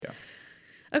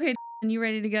And you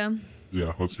ready to go?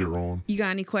 Yeah, let's get rolling. You got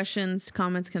any questions,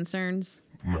 comments, concerns?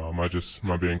 No, am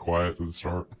I being quiet to the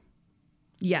start?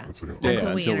 Yeah.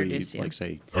 Until we introduce you. Like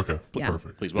say, Okay, Yeah.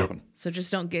 perfect. please welcome. So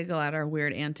just don't giggle at our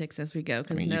weird antics as we go,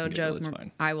 because I mean, you no can giggle, joke, it's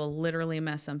fine. I will literally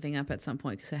mess something up at some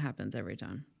point because it happens every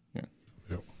time. Yep,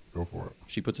 go for it.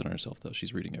 She puts it on herself though.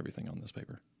 She's reading everything on this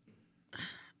paper.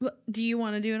 But do you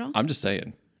want to do it all? I'm just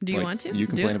saying. Do you want to? You Do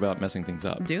complain it. about messing things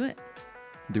up. Do it.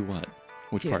 Do what?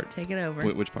 Which Do it. part? Take it over.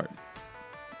 Which part?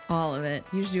 All of it.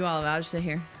 You should do all of it. I'll just sit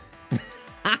here.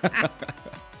 I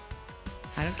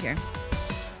don't care.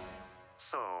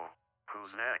 So,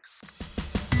 who's next?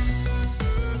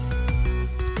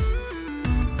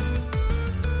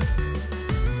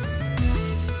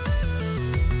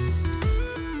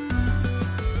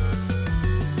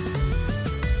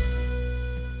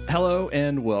 Hello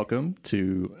and welcome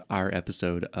to our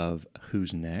episode of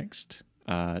Who's Next.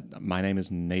 My name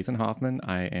is Nathan Hoffman.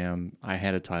 I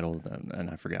had a title and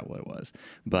I forgot what it was,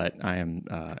 but I am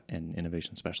an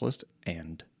innovation specialist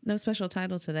and No special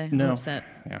title today. I'm no, upset.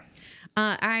 yeah.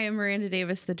 I am Miranda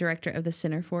Davis, the director of the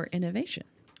Center for Innovation.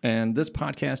 And this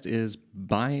podcast is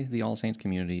by the All Saints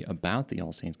community, about the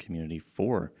All Saints community,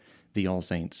 for the All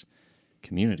Saints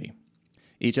community.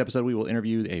 Each episode, we will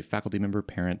interview a faculty member,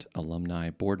 parent, alumni,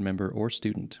 board member, or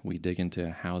student. We dig into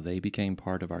how they became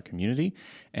part of our community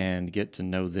and get to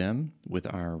know them with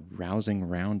our rousing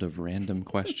round of random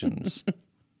questions.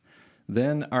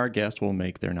 Then our guest will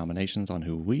make their nominations on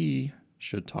who we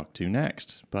should talk to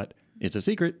next. But it's a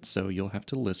secret, so you'll have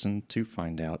to listen to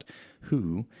find out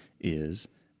who is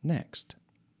next.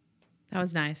 That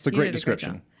was nice. It's a great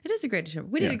description. It is a great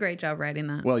description. We did a great job writing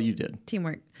that. Well, you did.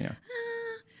 Teamwork. Yeah.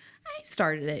 I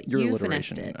started it. Your You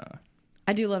alliteration. finessed it.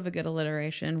 I do love a good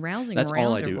alliteration. Rousing That's round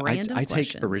all I of do. random I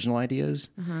questions. take original ideas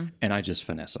and I just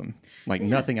finesse them. Like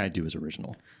nothing I do is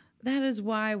original. That is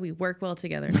why we work well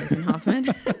together, Nathan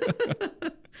Hoffman.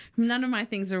 None of my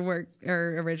things are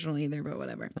original either, but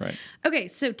whatever. Right. Okay,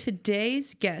 so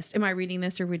today's guest. Am I reading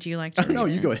this, or would you like to? Read No,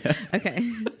 it? you go ahead.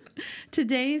 Okay.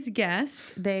 Today's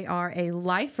guest, they are a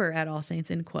lifer at All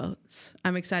Saints in quotes.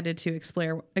 I'm excited to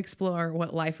explore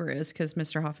what lifer is because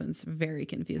Mr. Hoffman's very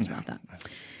confused about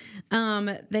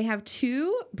that. They have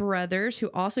two brothers who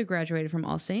also graduated from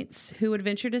All Saints who would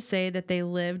venture to say that they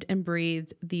lived and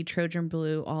breathed the Trojan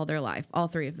blue all their life, all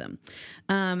three of them.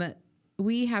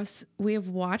 We have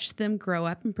watched them grow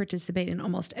up and participate in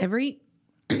almost every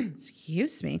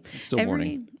excuse me. It's still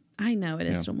morning. I know it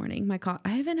is still morning. I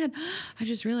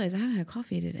just realized I haven't had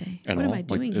coffee today. At what all? am I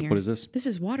doing here? What is this? This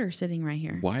is water sitting right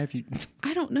here. Why have you?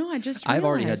 I don't know. I just I've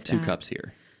already had realized 2 that. cups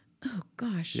here. Oh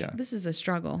gosh. Yeah. This is a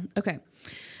struggle. Okay.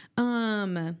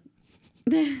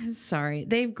 Sorry.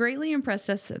 They've greatly impressed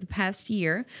us the past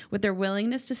year with their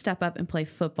willingness to step up and play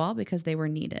football because they were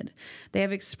needed. They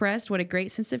have expressed what a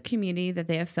great sense of community that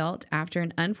they have felt after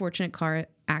an unfortunate car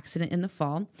accident in the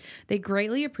fall. They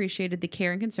greatly appreciated the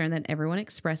care and concern that everyone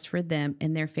expressed for them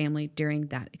and their family during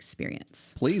that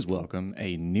experience. Please welcome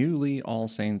a newly All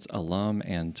Saints alum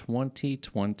and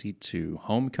 2022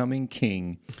 homecoming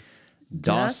king,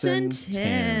 Dawson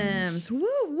Timms. Woo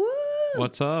woo.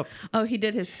 What's up? Oh, he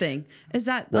did his thing. Is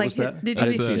that What like? was that? Did I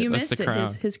you didn't see it. you That's missed the it?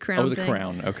 crown. His crown. Oh, the thing?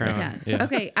 crown. Okay. Yeah.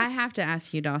 Okay, I have to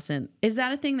ask you, Dawson. Is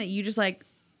that a thing that you just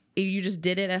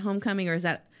did it at homecoming, or is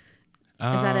that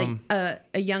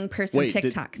a young person Wait,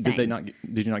 TikTok thing? did they not?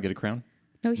 Did you not get a crown?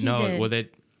 No, he No, did. well they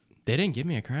didn't give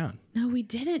me a crown. No, we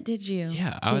didn't. Did you?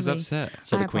 Yeah, I Did was we? upset.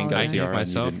 So I the queen got I a apologize. gave tiara and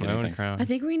you myself didn't get my own anything. crown. I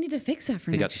think we need to fix that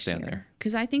for He got next to stand year. there.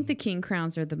 Because I think the king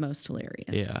crowns are the most hilarious.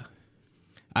 Yeah,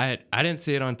 I didn't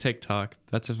see it on TikTok.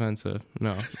 That's offensive.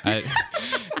 No, I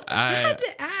had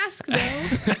to ask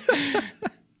though.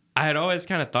 I had always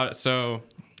kind of thought so.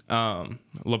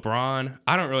 LeBron,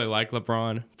 I don't really like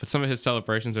LeBron, but some of his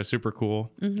celebrations are super cool.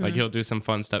 Like he'll do some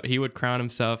fun stuff. He would crown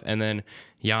himself, and then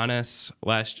Giannis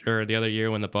the other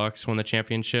year when the Bucks won the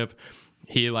championship,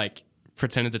 he like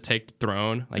pretended to take the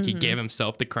throne. Like he gave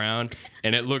himself the crown,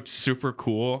 and it looked super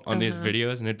cool on these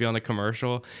videos, and it'd be on the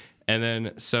commercial. And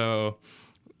then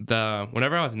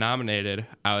whenever I was nominated,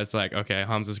 I was like, okay,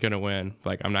 Hamza's gonna win.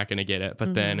 Like I'm not gonna get it,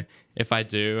 but then if I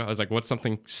do, I was like, what's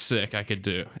something sick I could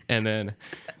do? And then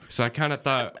so I kind of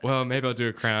thought, well, maybe I'll do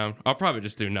a crown. I'll probably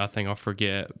just do nothing. I'll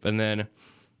forget. And then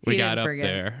we got up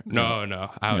there. No,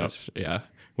 I was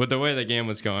with the way the game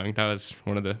was going, that was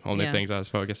one of the only things I was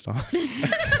focused on.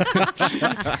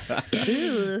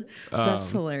 Ew,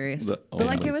 that's hilarious. the But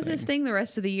like only it was his thing the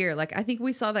rest of the year. Like I think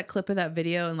we saw that clip of that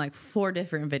video in like 4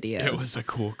 different videos. It was a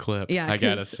cool clip. Yeah, I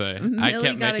gotta 'cause say. I Millie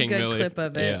kept got a making good Millie, clip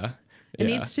of it. Yeah. It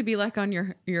Yeah. needs to be like on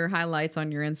your highlights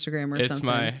on your Instagram or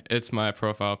something. It's my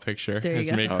profile picture. There you It's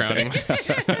go. me crowning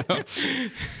myself.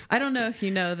 I don't know if you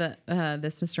know that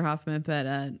this, Mr. Hoffman, but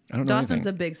know Dawson's anything.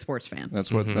 a big sports fan. That's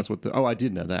what. Oh, I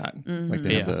did know that. Like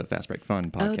they have Yeah. the Fast Break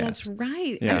Fun podcast. Oh, that's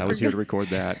right. Yeah, I was here to forgot. record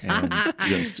that and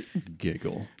just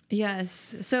giggle.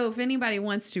 Yes. So if anybody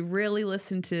wants to really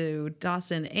listen to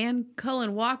Dawson and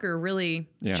Cullen Walker really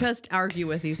Yeah. just argue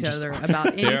with each other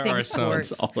about There anything are some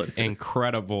sports, all it is.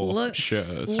 incredible look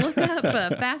shows. look up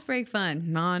Fast Break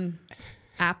Fun on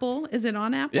Apple. Is it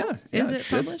on Apple? Yeah, Is it's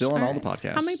published? still on all the right.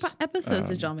 How many podcasts. episodes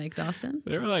did y'all make, Dawson?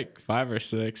 There were like 5 or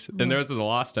 6, and there was a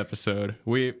lost episode.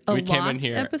 We A came in lost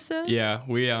here. episode? Yeah,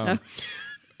 we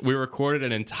recorded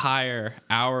an entire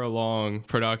hour-long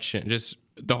production. Just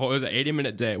it was an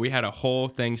 80-minute day. We had a whole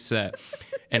thing set,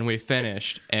 and we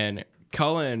finished. And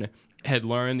Cullen had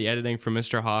learned the editing from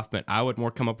Mr. Hoffman. I would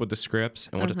more come up with the scripts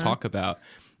and what to talk about.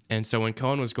 And so when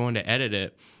Cullen was going to edit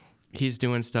it, he's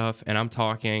doing stuff, and I'm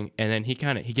talking, and then he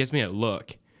gives me a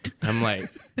look. I'm like,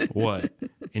 what?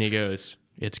 And he goes,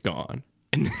 it's gone.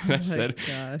 And I said,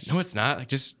 gosh. no, it's not. Like,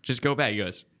 just go back. He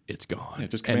goes, it's gone. Yeah,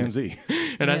 just Command Z.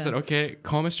 And I Yeah. said, okay,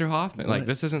 call Mr. Hoffman. Like,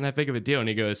 this isn't that big of a deal. And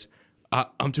he goes,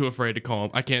 I'm too afraid to call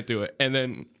him. I can't do it. And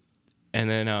then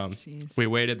Jeez. we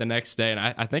waited the next day, and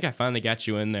I think I finally got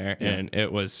you in there, and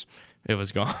it was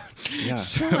gone. Yeah.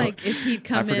 So, Like if he'd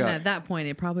come in forgot. at that point,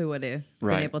 it probably would have been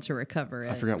Right. able to recover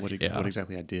it. I forgot what Yeah.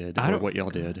 exactly I did I or don't- what y'all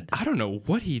did. I don't know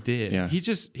what he did. Yeah.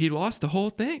 He lost the whole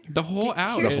thing, the whole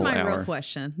hour. Here's whole my hour. real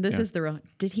question. This Yeah. is the real.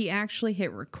 Did he actually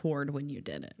hit record when you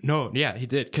did it? No, yeah, he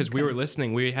did because we were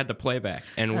listening. We had the playback,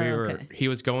 and okay. he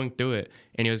was going through it,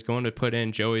 and he was going to put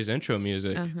in Joey's intro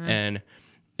music, and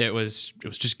it was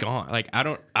just gone. Like I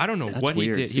don't know That's what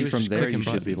weird. he did. See, he was from just there, clicking you should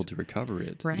buttons. be able to recover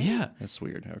it. Right? Yeah, That's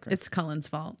weird. Okay. It's Cullen's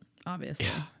fault, obviously.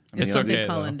 yeah. It's It's something okay.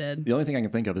 Cullen though. did. The only thing I can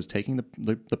think of is taking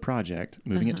the project,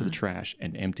 moving it to the trash,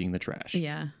 and emptying the trash.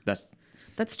 Yeah.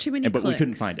 That's too many but we clicks.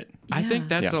 couldn't find it. I think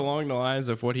that's Yeah. along the lines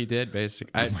of what he did.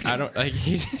 Basically, I don't like.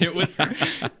 It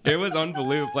was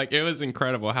unbelievable. Like it was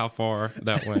incredible how far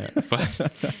that went.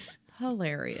 But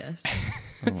Hilarious. Oh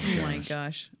Oh my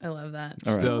gosh. I love that.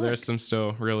 All right. still, there's some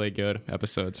still really good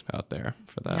episodes out there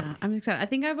for that. Yeah, I'm excited. I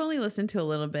think I've only listened to a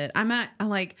little bit. I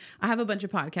have a bunch of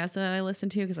podcasts that I listen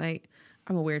to because I'm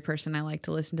a weird person. I like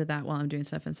to listen to that while I'm doing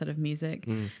stuff instead of music.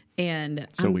 And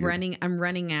So I'm weird.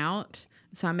 running out.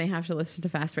 So I may have to listen to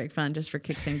Fast Break Fun just for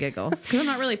kicks and giggles because I'm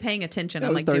not really paying attention. That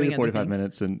I'm was like 30 doing to other 45 things.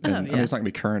 minutes, and Oh, I mean, yeah. it's not going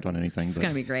to be current on anything. It's but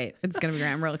gonna be great. It's gonna be great.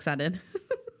 I'm real excited.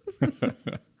 All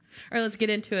right, let's get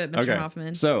into it, Mr. Okay.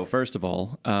 Hoffman. So first of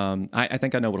all, I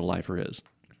think I know what a lifer is,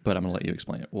 but I'm going to let you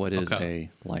explain it. What is Okay.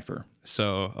 a lifer?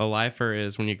 So a lifer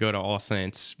is when you go to All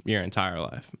Saints your entire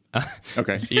life.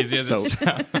 Okay. It's easy as So- it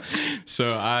sounds.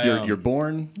 So You're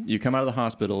born, you come out of the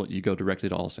hospital, you go directly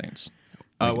to All Saints.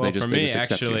 well, They for they me,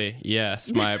 accept you. actually,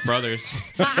 yes. My brothers,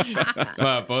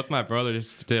 both my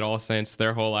brothers did All Saints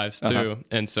their whole lives too, Uh-huh.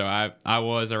 and so I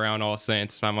was around All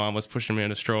Saints. My mom was pushing me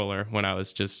in a stroller when I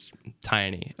was just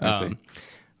tiny. I see.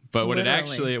 But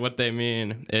Literally. what they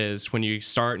mean is when you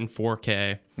start in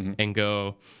 4K Mm-hmm. and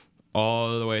go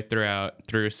all the way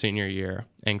through senior year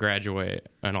and graduate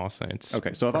an All Saints.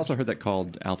 Okay, so I've also heard that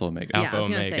called Alpha Omega. Yeah, Alpha I was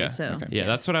gonna Omega. say so. Okay. Yeah,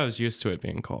 that's what I was used to it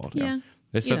being called. Yeah.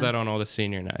 They said know. that on all the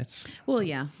senior nights. Well,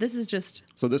 yeah. This is just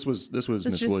So this was Miss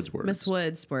just Wood's words. Miss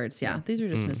Wood's words. Yeah, these are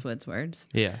just Miss Wood's words.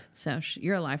 Yeah. So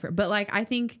you're a lifer, but like I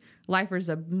think lifer's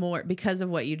a more because of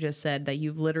what you just said that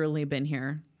you've literally been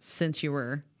here since you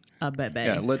were a baby.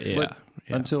 Yeah.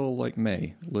 Until like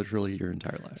May, literally your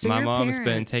entire life. So My your mom's been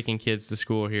parents- taking kids to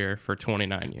school here for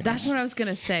 29 years. That's what I was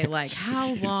gonna say. Like,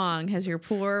 how long has your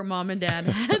poor mom and dad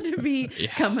had to be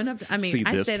coming up? I mean, See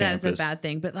I this say that as a campus bad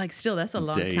thing, but like, still, that's a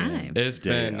long day in. time. It's Day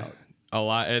been out. a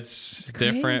lot. It's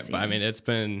different, but I crazy. mean, it's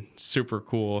been super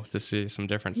cool to see some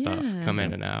different stuff Yeah. come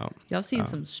in and out. Y'all seen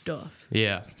some stuff.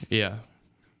 Yeah. Yeah.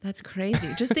 That's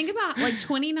crazy. Just think about like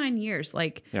 29 years.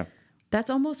 Like, Yeah. that's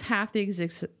almost half the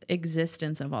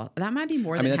existence of all. That might be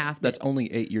more I than mean, half. that's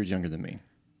only 8 years younger than me.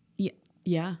 Yeah.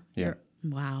 Yeah. You're-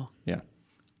 Wow. Yeah.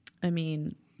 I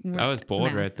mean, That was bold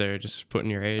math. right there, just putting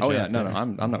your age Oh out yeah, no, there.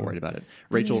 I'm not worried about it.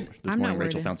 Rachel, this I'm not morning, worried.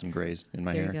 Rachel found some grays in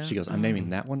my There you hair. go. She goes, "I'm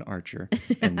naming that one Archer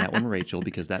and that one Rachel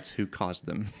because that's who caused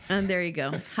them." And there you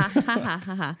go. Ha ha ha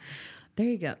ha ha. There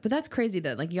you go. But that's crazy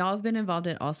though. Like y'all have been involved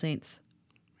at All Saints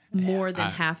more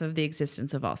than half of the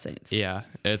existence of All Saints. Yeah,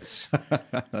 it's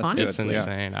Honestly. it's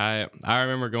insane. I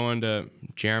remember going to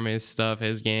Jeremy's stuff,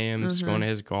 his games, going to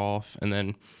his golf, and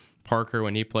then Parker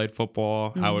when he played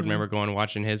football. I would remember going and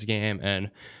watching his game,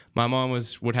 and my mom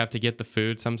would have to get the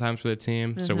food sometimes for the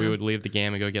team, so we would leave the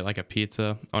game and go get like a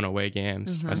pizza on away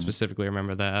games. I specifically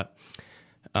remember that.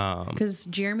 Because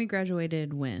Jeremy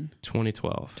graduated when?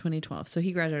 2012. 2012. So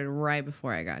he graduated right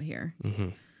before I got here. Mm-hmm.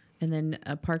 And then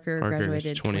Parker Parker's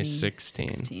graduated 2016.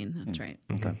 2016. That's right.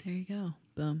 Okay. There you go.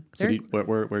 Boom. So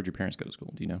where'd your parents go to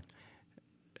school? Do you know?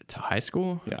 To high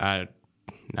school? Yeah.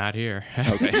 Not here.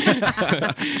 Okay.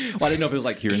 Well, I didn't know if it was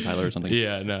like here in Tyler or something.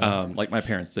 Yeah, no. Like my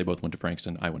parents, they both went to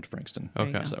Frankston. I went to Frankston. There you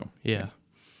Okay. go. So Yeah.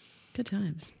 Good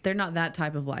times. They're not that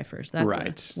type of lifers. That's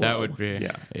Right. That whoa. would be.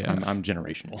 yeah, Yeah. I'm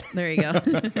generational. There you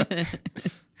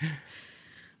go.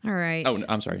 All right. Oh, no,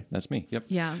 I'm sorry. That's me. Yep.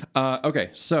 Yeah. Okay.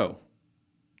 So,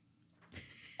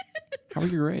 how were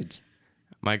your grades?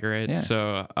 My grades. Yeah.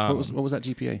 So, What was that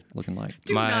GPA looking like?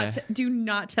 Do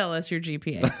not tell us your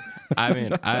GPA. I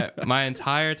mean, my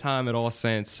entire time at All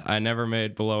Saints, I never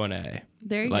made below an A.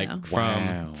 There you Like go. from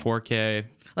Wow. 4K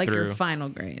Like through. your final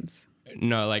grades.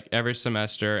 No, like every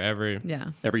semester,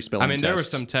 Yeah. Every spelling I mean, there were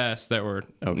test. some tests that were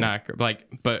Okay. not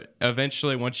but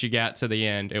eventually, once you got to the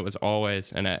end, it was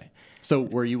always an A. So,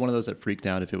 were you one of those that freaked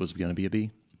out if it was going to be a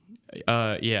B?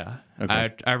 Yeah.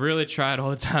 Okay. I really tried all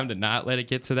the time to not let it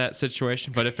get to that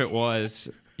situation, but if it was,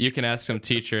 you can ask some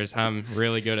teachers. I'm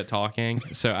really good at talking,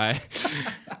 so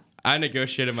I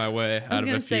negotiated my way I was out of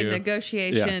going a to say few.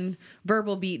 negotiation,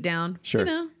 verbal beatdown. Sure. You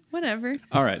know, whatever.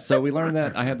 All right. So we learned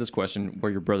that I had this question: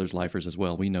 were your brothers lifers as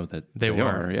well? We know that They were,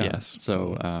 are. Yeah. yes.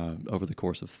 So over the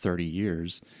course of 30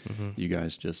 years, you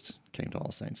guys just came to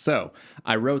All Saints. So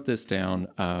I wrote this down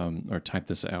or typed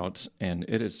this out, and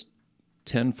it is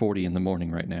 10:40 in the morning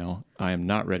right now. I am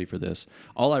not ready for this.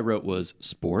 All I wrote was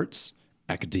sports,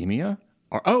 academia,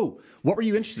 or what were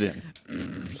you interested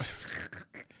in?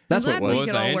 That's what I'm it glad was. we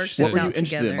could I all work interested What this were you out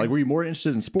interested together. in? Like, were you more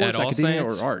interested in sports, At All academia,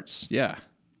 Saints? or arts? Yeah.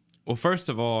 Well, first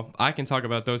of all, I can talk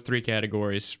about those three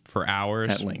categories for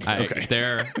hours. At length, okay.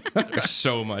 There's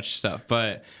so much stuff.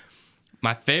 But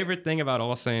my favorite thing about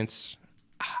All Saints,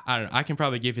 I don't know, I can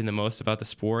probably give you the most about the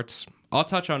sports. I'll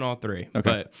touch on all three. Okay.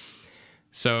 But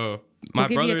so my We'll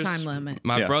give you a brothers, time limit.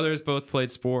 my Yeah. brothers both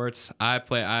played sports. I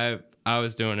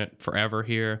was doing it forever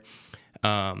here.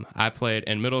 I played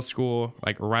in middle school,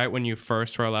 like right when you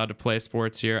first were allowed to play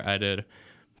sports here. I did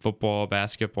football,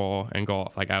 basketball, and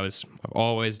golf. Like I've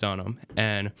always done them.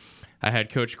 And I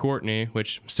had Coach Courtney,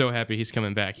 which I'm so happy he's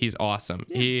coming back. He's awesome.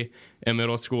 Yeah. He in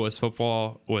middle school, his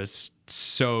football was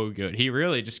so good. He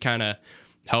really just kind of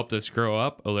helped us grow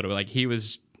up a little bit. Like he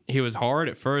was hard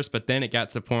at first, but then it got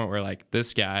to the point where like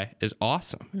this guy is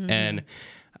awesome. And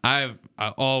I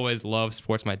always loved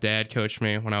sports. My dad coached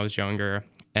me when I was younger,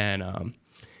 and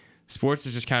sports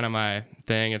is just kind of my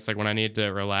thing. It's like when I need to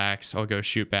relax, I'll go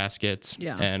shoot baskets.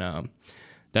 Yeah. And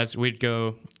we'd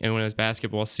go, and when it was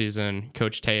basketball season,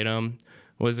 Coach Tatum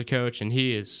was the coach, and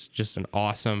he is just an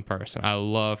awesome person. I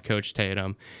love Coach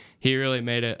Tatum. He really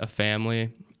made it a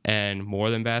family and more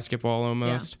than basketball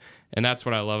almost. Yeah. And that's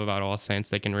what I love about All Saints.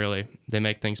 They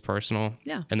make things personal.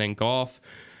 Yeah. And then golf,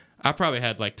 I probably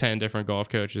had like 10 different golf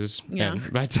coaches Yeah.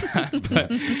 by time,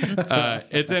 but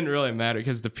it didn't really matter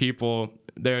because the people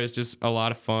there is just a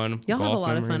lot of fun. Y'all have a golf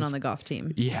lot of fun memories. on the golf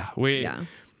team. Yeah, Yeah.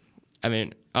 I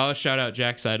mean, I'll shout out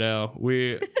Jack Seidel.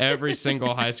 Every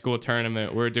single high school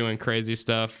tournament, we're doing crazy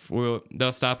stuff.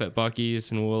 They'll stop at Buc-ee's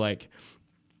and we'll like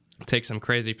take some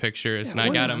crazy pictures. And I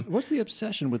got them. What's the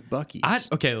obsession with Buc-ee's?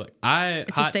 Look, a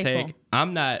hot staple. take.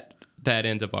 I'm not that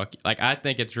into Buc-ee. Like, I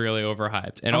think it's really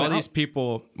overhyped. And all these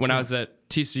people, when I was at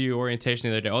TCU orientation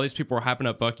the other day, all these people were hyping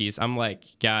up Buc-ee's. I'm like,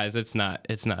 guys, it's not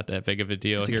that big of a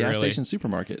deal. It's a gas station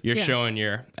supermarket. You're Yeah. showing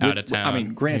you're out of town. I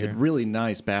mean, granted, here. really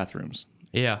nice bathrooms,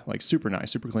 Yeah. like super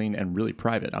nice, super clean, and really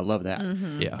private. I love that.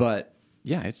 Yeah. But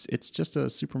yeah, it's just a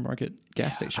supermarket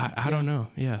gas station. I don't know.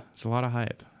 Yeah. It's a lot of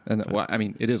hype. And well, I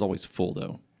mean, it is always full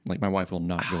though. Like my wife will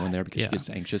not go in there because Yeah. she gets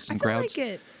anxious I in feel crowds, like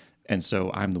it. and so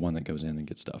I'm the one that goes in and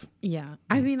gets stuff. Yeah.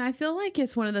 I mean, I feel like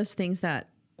it's one of those things that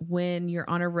when you're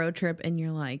on a road trip and you're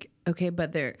like, okay,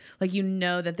 but there, like, you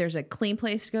know that there's a clean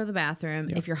place to go to the bathroom.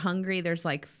 Yeah. If you're hungry, there's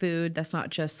like food that's not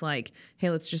just like,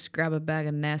 hey, let's just grab a bag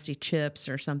of nasty chips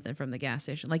or something from the gas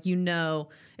station. Like, you know,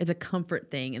 it's a comfort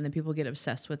thing, and then people get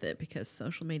obsessed with it because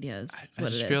social media is I what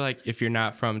just it feel is. like if you're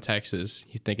not from Texas,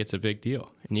 you think it's a big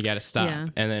deal and you got to stop. Yeah.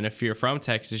 And then if you're from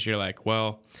Texas, you're like,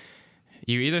 well,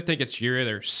 you either think you're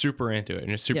either super into it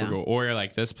and it's super Yeah. cool, or you're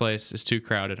like, this place is too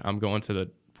crowded. I'm going to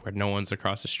where no one's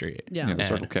across the street. Yeah. Yeah, the And-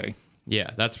 Circle K.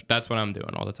 Yeah, that's what I'm doing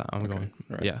all the time. I'm going,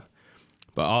 right. yeah.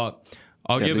 But I'll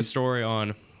Yeah, give a these- story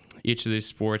on each of these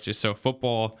sports. So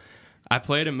football, I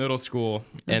played in middle school,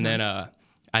 and then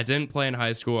I didn't play in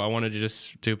high school. I wanted to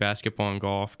just do basketball and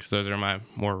golf because those are my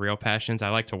more real passions. I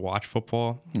like to watch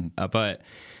football, but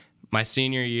my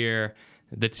senior year,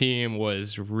 the team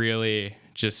was really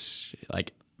just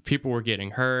like people were getting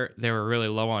hurt. They were really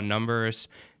low on numbers.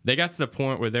 they got to the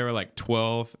point where there were like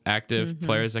 12 active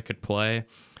players that could play.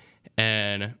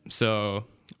 And so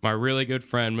my really good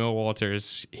friend, Mill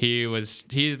Walters,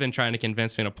 he's been trying to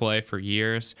convince me to play for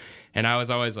years. And I was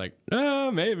always like,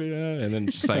 oh, maybe not. And then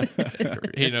just like,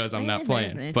 he knows I'm not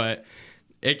playing. But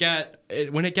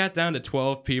when it got down to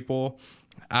 12 people,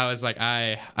 I was like,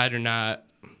 I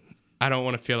don't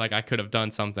want to feel like I could have done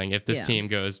something if this team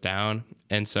goes down.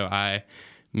 And so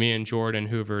me and Jordan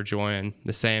Hoover joined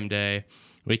the same day.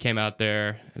 We came out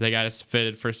there. They got us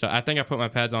fitted for stuff. I think I put my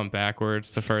pads on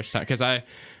backwards the first time because I'm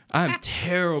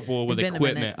terrible with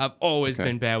equipment. I've always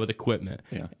been bad with equipment.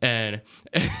 Yeah. And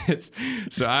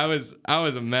so I was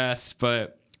a mess,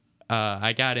 but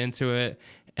I got into it,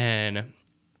 and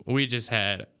we just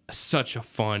had such a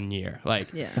fun year. Like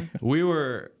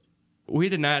we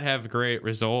did not have great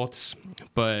results,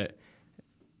 but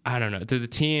I don't know. To the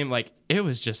team, like, it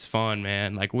was just fun,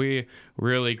 man. Like, we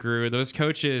really grew. Those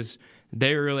coaches,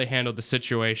 they really handled the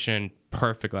situation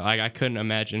perfectly. Like, I couldn't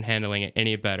imagine handling it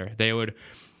any better. They would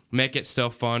make it still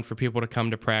fun for people to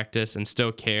come to practice and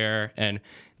still care. And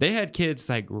they had kids,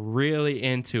 like, really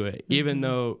into it, even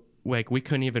though, like, we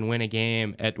couldn't even win a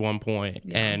game at one point.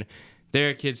 Yeah. And there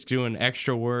are kids doing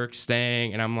extra work,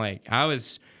 staying. And I'm like, it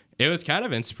was kind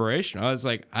of inspirational. I was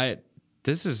like,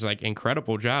 this is like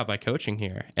incredible job by coaching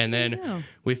here. And then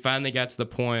we finally got to the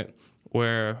point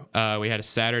where we had a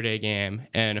Saturday game.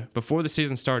 And before the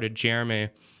season started, Jeremy,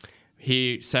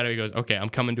 he goes, okay, I'm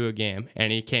coming to a game.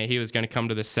 And he was going to come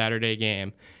to this Saturday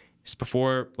game. Just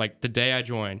before, like, the day I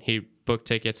joined, he booked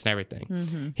tickets and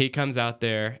everything. He comes out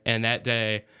there, and that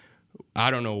day,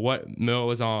 I don't know what Mill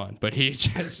was on, but he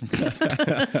just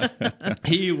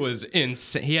he was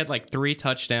insane. He had like 3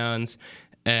 touchdowns,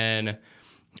 and it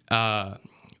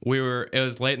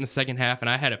was late in the second half, and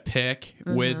I had a pick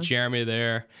with Jeremy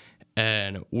there,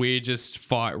 and we just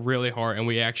fought really hard, and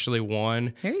we actually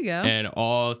won. There you go. And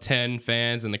all 10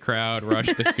 fans in the crowd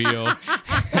rushed the field.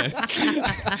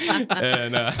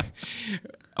 and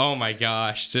oh my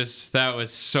gosh, that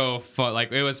was so fun.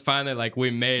 Like, it was finally like we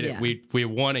made it. We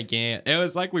won a game. It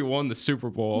was like we won the Super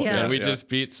Bowl, and we just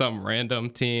beat some random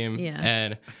team.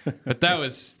 Yeah. But that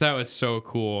was so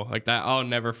cool. Like, that, I'll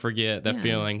never forget that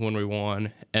feeling when we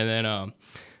won. And then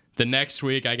the next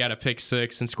week, I got a pick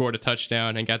 6 and scored a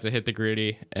touchdown and got to hit the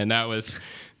gritty, and that was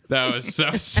so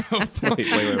fun.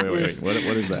 Wait. What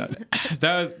is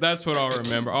that? That's what I'll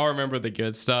remember. I'll remember the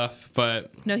good stuff,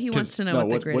 but no, he wants to know what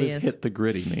the gritty what does is. Hit the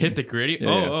gritty mean? Hit the gritty? Yeah,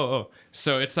 Oh.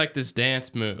 So it's like this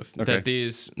dance move that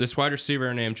this wide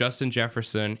receiver named Justin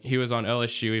Jefferson, he was on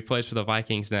LSU. He plays for the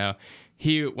Vikings now.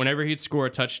 Whenever he'd score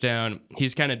a touchdown,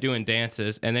 he's kind of doing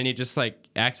dances, and then he just like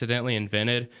accidentally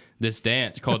invented this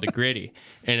dance called the gritty,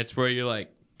 and it's where you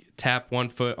like tap one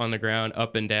foot on the ground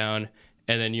up and down,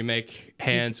 and then you make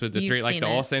hands with the three, like the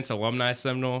All Saints alumni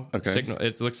signal. Signal.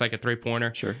 It looks like a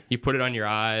 3-pointer. Sure. You put it on your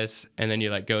eyes, and then you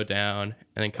like go down,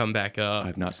 and then come back up.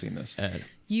 I've not seen this.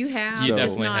 You have,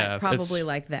 just not probably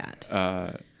like that.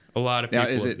 A lot of people.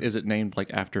 Now, is it named like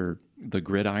after the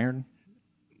gridiron?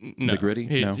 No, the gritty?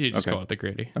 He just called it the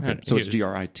gritty. Okay, so it's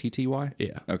Gritty?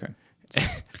 Yeah. Okay.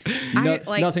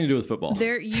 Nothing to do with football.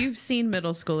 You've seen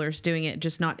middle schoolers doing it,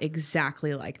 just not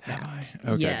exactly like that.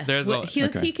 Okay. Yes,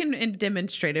 he can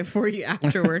demonstrate it for you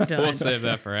after we're done. We'll save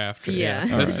that for after.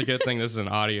 Yeah. This is a good thing. This is an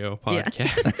audio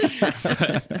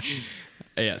podcast.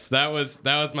 Yes, that was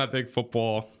my big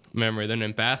football memory. Then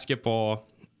in basketball,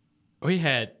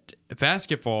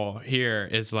 basketball here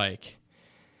is like,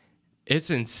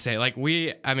 it's insane. Like,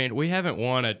 we haven't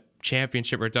won a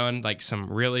championship or done like some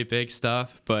really big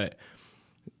stuff, but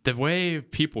the way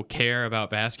people care about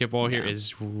basketball here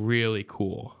is really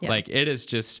cool. Yeah. Like,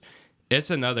 it's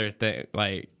another thing.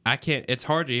 Like, it's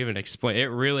hard to even explain. It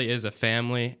really is a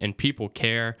family, and people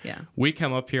care. Yeah. We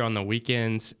come up here on the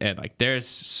weekends, and like, there's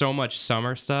so much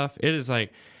summer stuff. It is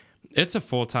like, it's a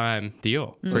full-time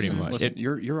deal, pretty much. Listen,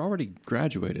 you're already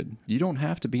graduated. You don't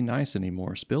have to be nice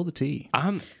anymore. Spill the tea.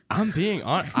 I'm being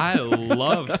honest. I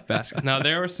loved basketball. Now,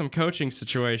 there were some coaching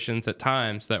situations at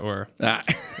times that were, that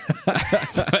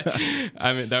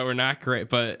were not great.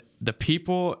 But the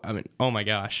people, oh my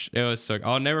gosh, it was so.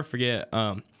 I'll never forget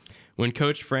when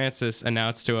Coach Francis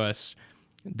announced to us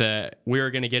that we were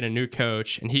going to get a new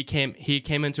coach, and he came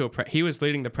into he was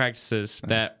leading the practices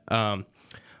that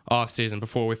off season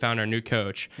before we found our new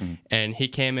coach. And he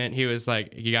came in, he was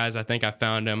like, you guys, I think I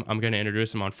found him. I'm going to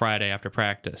introduce him on Friday after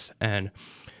practice. And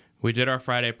we did our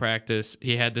Friday practice.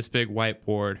 He had this big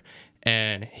whiteboard,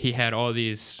 and he had all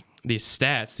these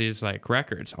stats, these like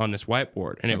records on this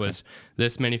whiteboard. And it was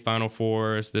this many Final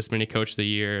Fours, this many Coach of the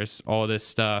Years, all this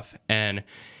stuff. And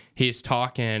he's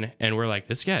talking, and we're like,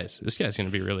 this guy's going to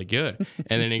be really good.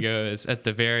 And then he goes, at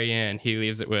the very end, he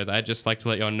leaves it with, I'd just like to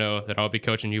let y'all know that I'll be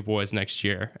coaching you boys next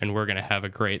year, and we're going to have a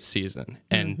great season.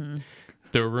 And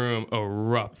the room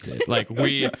erupted. Like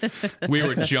we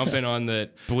were jumping on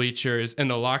the bleachers in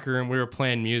the locker room. We were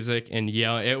playing music and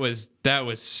yelling. That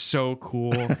was so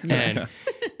cool. And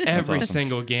every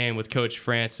single game with Coach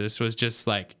Francis was just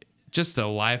a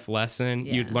life lesson.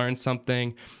 Yeah. You'd learn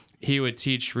something. He would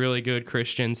teach really good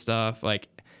Christian stuff. Like,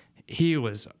 he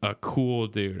was a cool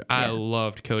dude. I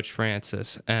loved Coach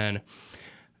Francis. And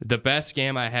the best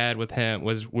game I had with him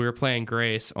was we were playing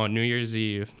Grace on New Year's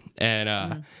Eve.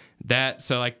 And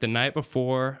so like the night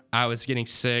before, I was getting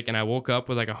sick and I woke up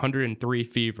with like 103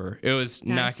 fever. It was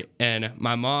Nice. and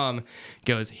my mom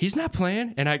goes, he's not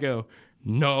playing. And I go,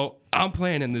 no, I'm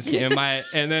playing in this game.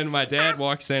 And then my dad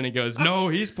walks in and goes, no,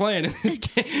 he's playing in this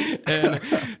game. And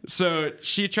so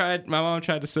my mom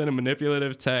tried to send a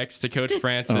manipulative text to Coach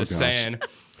Francis saying,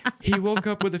 he woke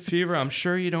up with a fever. I'm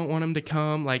sure you don't want him to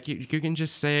come. Like, you can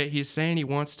just say it. He's saying he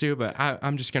wants to, but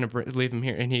I'm just going to leave him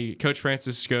here. And Coach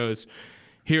Francis goes,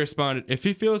 he responded, if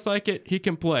he feels like it, he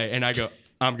can play. And I go,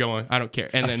 I'm going. I don't care.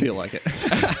 And then I feel like it.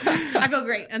 I feel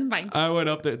great. I'm fine. I went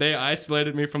up there. They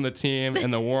isolated me from the team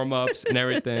and the warm-ups and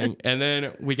everything. And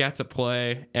then we got to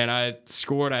play, and I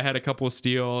scored. I had a couple of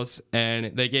steals,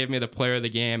 and they gave me the player of the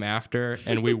game after,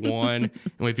 and we won, and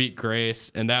we beat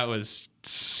Grace, and that was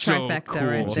so Trifecta cool.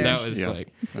 right there. That was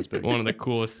That's big. one of the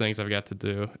coolest things I've got to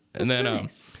do. And then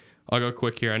nice. I'll go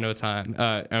quick here. I know time.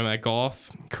 In my golf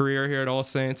career here at All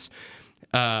Saints,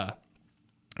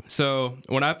 so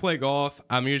when I play golf,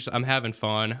 I'm having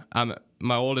fun.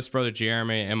 My oldest brother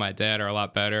Jeremy and my dad are a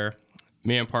lot better.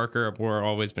 Me and Parker,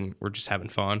 we're just having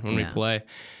fun when we play.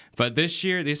 But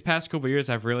these past couple of years,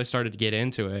 I've really started to get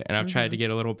into it, and I've tried to get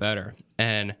a little better.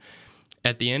 And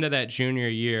at the end of that junior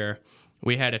year,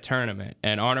 we had a tournament,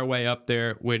 and on our way up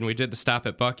there, when we did the stop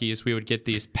at Buc-ee's, we would get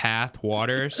these Path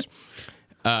waters.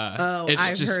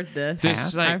 I've heard this.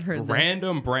 This I've heard this.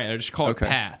 random brand. They're just called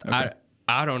Path. Okay.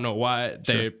 I don't know why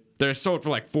they're sold for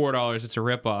like $4. It's a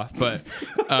ripoff, but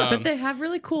But they have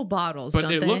really cool bottles, but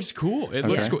don't it they? looks cool. It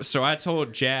looks cool. So I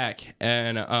told Jack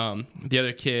and the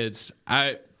other kids,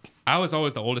 I was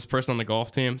always the oldest person on the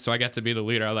golf team, so I got to be the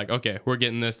leader. I was like, okay, we're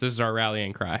getting this. This is our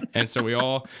rallying cry. And so we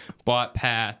all bought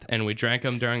Path, and we drank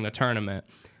them during the tournament.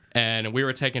 And we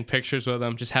were taking pictures with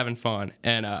them, just having fun.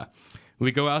 And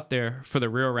we go out there for the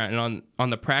real round. And on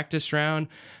the practice round,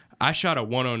 I shot a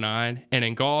 109. And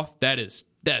in golf, that's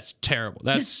terrible.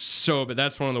 That's but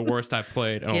that's one of the worst I've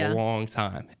played in a long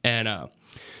time. And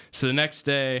so the next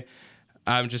day,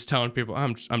 I'm just telling people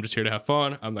I'm just here to have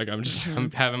fun.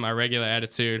 I'm having my regular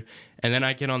attitude. And then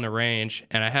I get on the range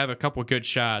and I have a couple good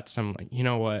shots. I'm like, you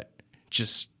know what?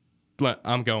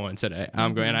 I'm going today.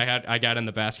 I'm going. And I got in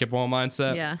the basketball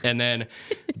mindset. Yeah. And then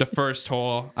the first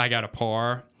hole, I got a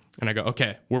par, and I go,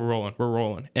 okay, we're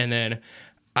rolling. And then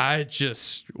I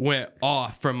just went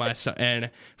off from myself.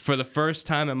 And for the first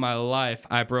time in my life,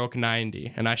 I broke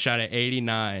 90, and I shot at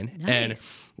 89.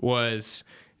 Nice. And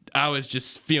I was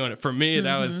just feeling it. For me,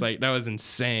 that was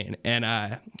insane.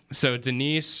 And so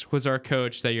Denise was our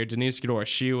coach that year, Denise Gador.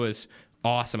 She was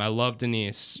awesome. I love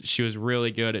Denise. She was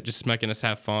really good at just making us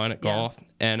have fun at golf.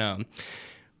 And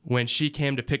when she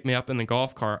came to pick me up in the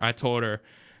golf cart, I told her,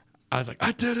 I was like,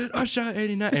 I did it. I shot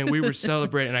 89. And we were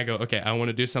celebrating. I go, okay, I want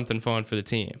to do something fun for the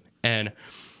team. And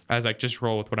I was like, just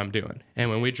roll with what I'm doing. And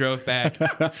when we drove back,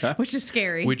 which is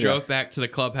scary. we drove back to the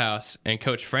clubhouse, and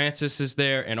Coach Francis is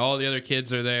there, and all the other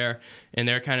kids are there, and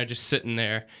they're kind of just sitting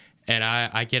there. And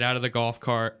I get out of the golf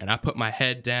cart, and I put my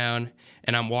head down,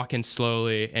 and I'm walking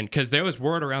slowly. And because there was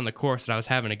word around the course that I was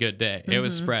having a good day, it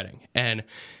was spreading. And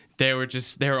they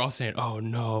were all saying, oh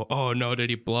no, did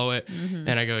he blow it?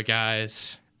 And I go,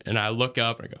 guys, and I look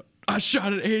up and I go, I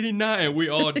shot at 89. And we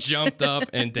all jumped up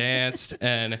and danced.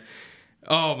 And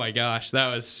oh my gosh,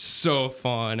 that was so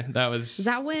fun. Is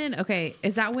that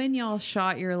when y'all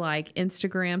shot your like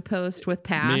Instagram post with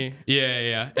Path? Me.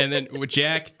 Yeah. And then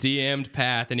Jack DM'd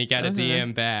Path, and he got a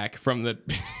DM back from the.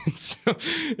 So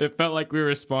it felt like we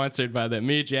were sponsored by them.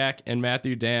 Me, Jack, and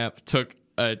Matthew Damp took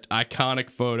an iconic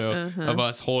photo of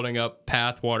us holding up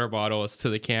Path water bottles to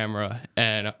the camera,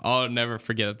 and I'll never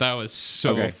forget it. That was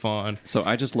so fun. So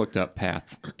I just looked up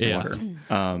Path water.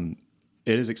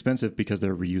 It is expensive because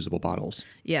they're reusable bottles.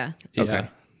 Yeah. Okay.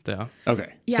 Yeah.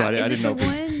 Okay. Yeah. So I Is it didn't know the if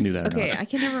ones? you knew that or Okay, not. I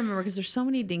can never remember because there's so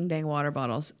many ding dang water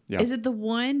bottles. Yeah. Is it the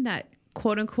one that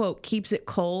quote unquote keeps it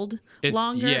cold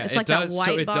longer? Yeah, it's it like does. that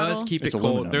white so it bottle. does keep It's it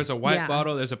cold. aluminum. There's a white Yeah.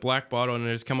 bottle, there's a black bottle, and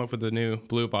there's come up with a new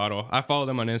blue bottle. I follow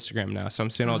them on Instagram now, so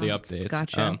I'm seeing all the updates.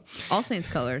 Gotcha. All Saints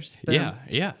colors. Boom.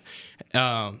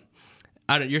 Yeah.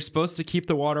 You're supposed to keep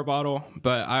the water bottle,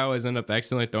 but I always end up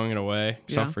accidentally throwing it away,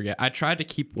 so Yeah. I'll forget. I tried to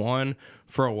keep one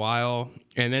for a while,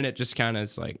 and then it just kind of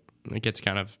is like, it gets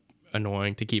kind of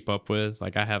annoying to keep up with.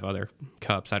 Like, I have other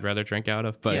cups I'd rather drink out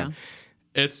of, but Yeah.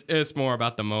 it's more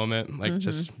about the moment, like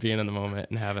just being in the moment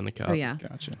and having the cup. Oh, yeah.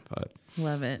 Gotcha. But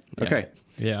Love it. yeah. Okay.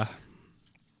 Yeah.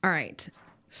 All right.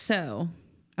 So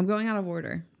I'm going out of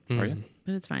order, Are you?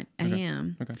 but it's fine. I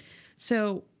am. Okay.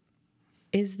 So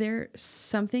is there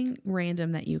something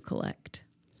random that you collect?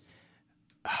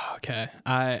 Okay.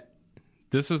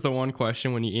 This was the one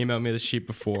question when you emailed me the sheet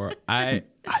before. I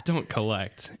don't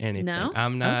collect anything. No?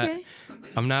 I'm not. Okay.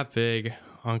 I'm not big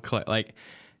on collect. Like,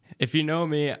 if you know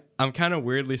me, I'm kind of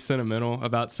weirdly sentimental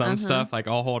about some stuff. Like,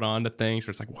 I'll hold on to things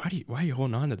where it's like, why are you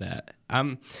holding on to that?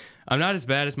 I'm not as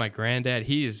bad as my granddad.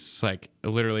 He's like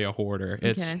literally a hoarder. Okay.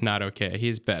 It's not okay.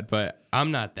 He's bad, but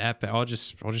I'm not that bad. I'll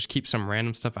just keep some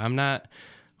random stuff. I'm not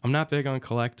big on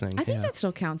collecting. I think that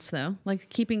still counts though. Like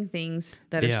keeping things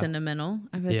that are Yeah. sentimental.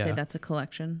 I would say Yeah. that's a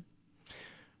collection.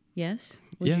 Yes?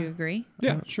 Would Yeah. you agree?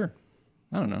 Yeah, sure.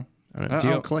 I don't know. I Do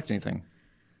you- don't collect anything.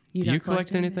 You Do you don't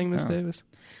collect anything, Miss No. Davis?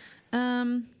 I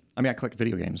mean, I collect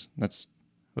video games. That's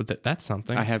Well, that's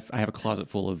something. I have a closet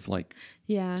full of like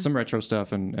Yeah. some retro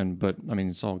stuff and but I mean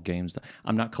it's all games.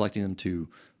 I'm not collecting them to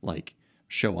like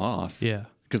show off. Yeah.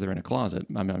 Because they're in a closet.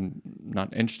 I'm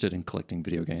not interested in collecting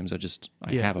video games.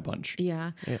 I Yeah. have a bunch.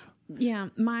 Yeah. Yeah. Yeah.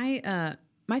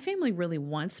 My family really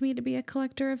wants me to be a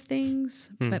collector of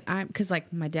things, but because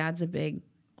like my dad's a big,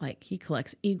 like he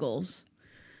collects eagles.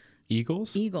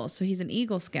 Eagles? So he's an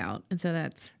Eagle Scout. And so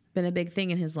that's been a big thing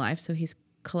in his life. So he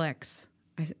collects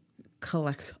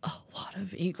a lot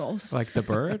of eagles. Like the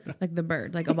bird? Like the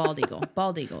bird, like a bald eagle.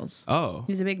 Bald eagles. Oh.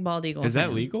 He's a big bald eagle. Is that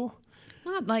fan. legal?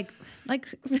 Not like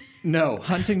No,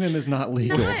 hunting them is not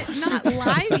legal. not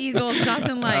live eagles,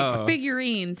 nothing like Oh.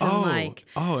 figurines and like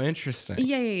Interesting.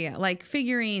 yeah, like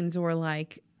figurines or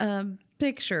like a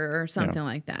picture or something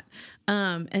like that.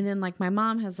 And then like my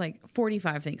mom has like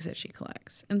 45 things that she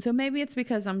collects, and so maybe it's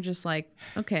because I'm just like,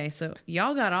 okay, so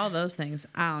y'all got all those things,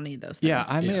 I don't need those things. Yeah,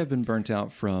 I may have been burnt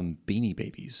out from Beanie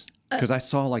Babies because I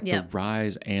saw like yep. the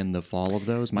rise and the fall of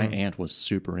those. My aunt was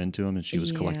super into them and she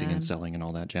was collecting Yeah. and selling and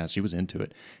all that jazz. She was into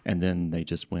it, and then they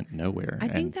just went nowhere. I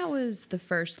think that was the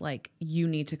first like you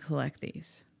need to collect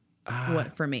these.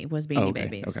 What for me was Beanie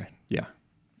Babies. Okay, yeah.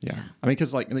 I mean,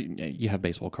 because like you have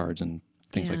baseball cards and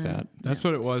things like Yeah. that. That's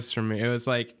what it was for me. It was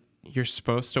like you're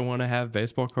supposed to want to have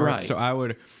baseball cards. Right. So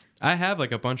I have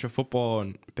like a bunch of football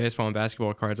and baseball and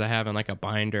basketball cards I have in like a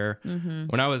binder.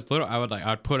 When I was little,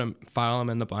 I'd file them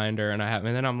in the binder and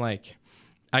then I'm like,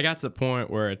 I got to the point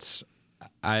where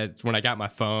when I got my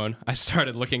phone, I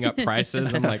started looking up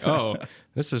prices. I'm like, oh,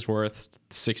 this is worth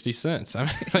 60 cents. I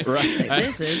mean, like,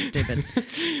 Like, this is stupid.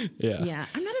 yeah. Yeah,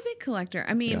 I'm not a big collector.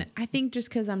 I mean, Yeah. I think just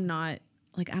because I'm not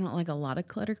like I don't like a lot of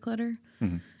clutter,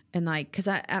 and like because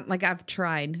I've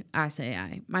tried.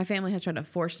 My family has tried to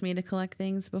force me to collect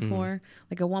things before.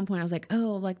 Like at one point, I was like,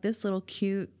 oh, like this little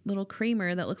cute little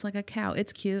creamer that looks like a cow.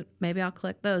 It's cute. Maybe I'll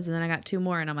collect those. And then I got 2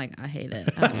 more, and I'm like, I hate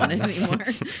it. I don't want it anymore.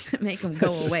 Make them go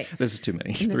away. This is too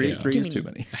many. This Three is is too too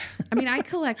many. I mean, I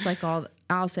collect like all.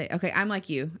 I'll say, okay, I'm like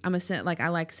you. I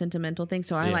like sentimental things,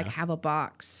 so I like have a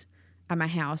box at my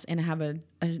house, and I have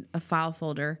a file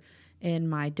folder in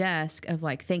my desk of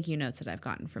like thank you notes that I've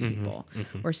gotten from people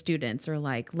or students or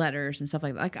like letters and stuff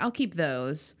like that. Like I'll keep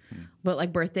those, but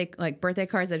like birthday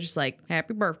cards that just like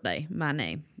happy birthday, my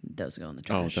name. Those go in the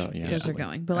trash. yeah, Those are absolutely.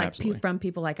 going. But like Absolutely. from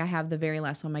people, like I have the very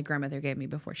last one my grandmother gave me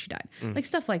before she died. Like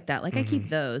stuff like that. Like I keep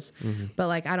those, but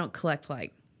like I don't collect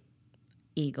like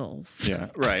eagles. Yeah,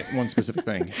 right. One specific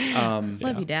thing.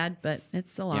 Love you, Dad, but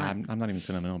it's a lot. Yeah, I'm not even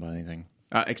sentimental about anything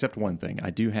except one thing. I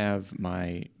do have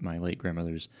my late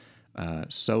grandmother's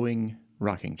sewing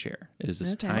rocking chair. It is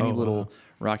this Okay. tiny little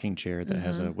rocking chair that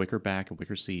has a wicker back, a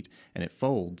wicker seat, and it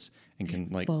folds and can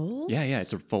like folds? Yeah,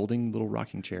 it's a folding little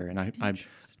rocking chair, and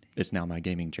it's now my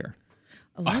gaming chair.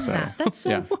 I love that. That's so.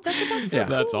 Yeah. That's so Yeah.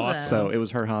 cool. That's awesome. So it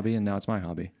was her hobby, and now it's my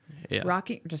hobby. Yeah.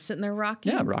 Rocking, just sitting there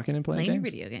rocking. Yeah, rocking and playing your games.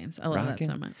 video games. I love Rocking.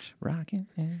 that so much. Rocking.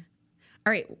 Yeah.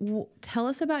 All right, tell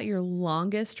us about your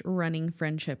longest running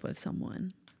friendship with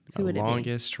someone. Who would it be?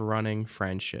 Longest running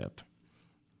friendship.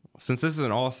 Since this is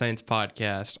an All Saints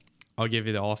podcast, I'll give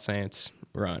you the All Saints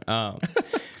run.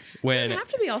 It When doesn't have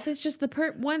to be also. It's just the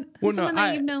one. Well, Who's no, someone that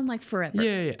I- you've known like forever.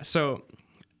 yeah. So,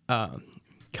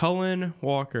 Cullen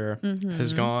Walker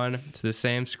has gone to the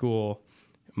same school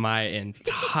my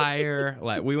entire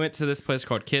life. We went to this place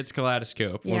called Kids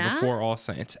Kaleidoscope Yeah? before All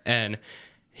Saints, and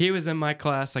he was in my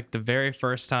class like the very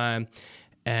first time.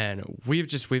 And we've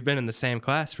been in the same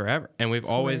class forever, and we've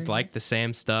always liked the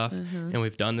same stuff, and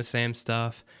we've done the same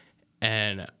stuff.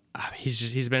 and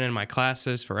he's been in my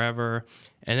classes forever.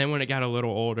 And then when it got a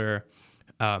little older,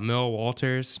 Mill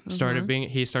Walters started doing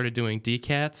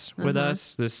DCATs with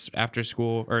us this after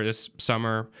school or this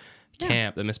summer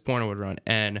camp that Miss Pointer would run,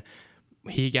 and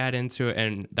he got into it,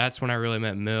 and that's when I really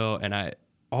met Mill and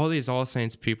all these All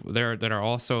Saints people there that are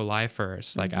also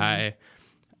lifers. Like I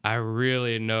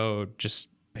really know just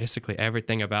basically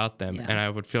everything about them, and I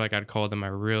would feel like I'd call them my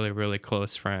really, really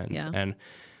close friends. And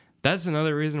that's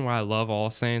another reason why I love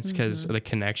All Saints, because of the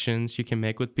connections you can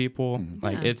make with people.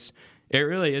 Like it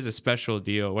really is a special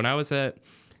deal. When I was at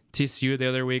TCU the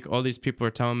other week, all these people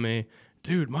are telling me,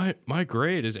 dude, my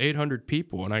grade is 800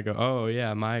 people. And I go, oh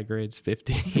yeah, my grade's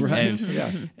 50. Right.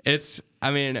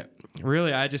 And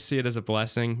really, I just see it as a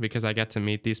blessing because I get to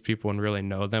meet these people and really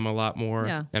know them a lot more.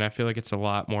 Yeah. And I feel like it's a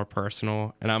lot more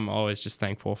personal. And I'm always just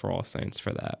thankful for All Saints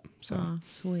for that. So. Oh,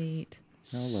 sweet.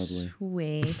 How lovely.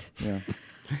 Sweet. Yeah.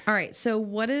 All right. So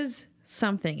what is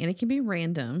something, and it can be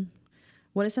random,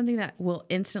 what is something that will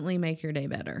instantly make your day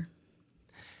better?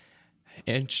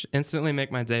 Instantly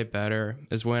make my day better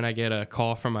is when I get a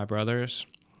call from my brothers.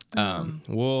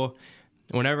 Ever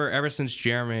since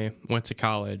Jeremy went to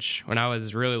college, when I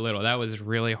was really little, that was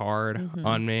really hard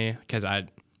on me because I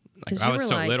was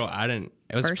so little.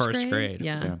 It was first grade.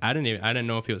 Yeah. I didn't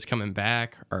know if he was coming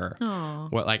back or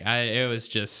what. It was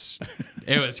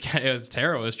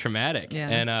terrible. It was traumatic. Yeah.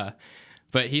 And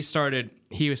but he started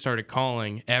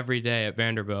calling every day at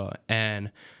Vanderbilt,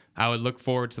 and I would look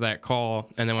forward to that call.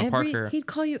 And then when Parker, he'd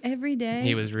call you every day.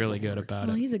 he was really good about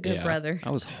it. He's a good brother. I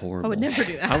was horrible. I would never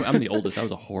do that. I'm the oldest. I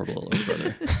was a horrible older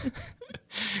brother.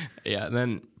 Yeah. And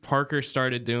then Parker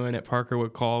started doing it. Parker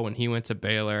would call when he went to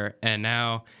Baylor, and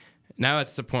now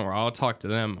it's the point where I'll talk to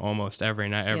them almost every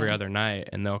night, every other night,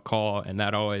 and they'll call, and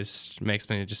that always makes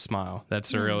me just smile.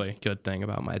 That's a really good thing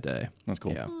about my day. That's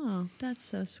cool. Yeah. Oh, that's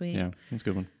so sweet. Yeah, that's a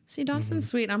good one. See, Dawson's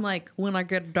sweet. I'm like, when I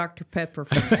get a Dr. Pepper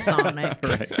from Sonic.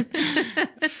 Right.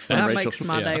 That makes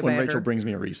my day when better. Rachel brings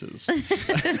me a Reese's.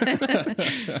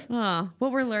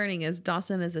 What we're learning is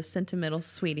Dawson is a sentimental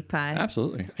sweetie pie.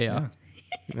 Absolutely. Yeah.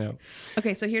 Yeah.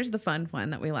 Okay, so here's the fun one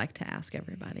that we like to ask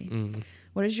everybody.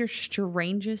 What is your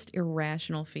strangest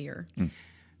irrational fear?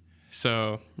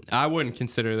 So I wouldn't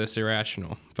consider this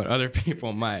irrational, but other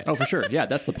people might. Oh, for sure. Yeah,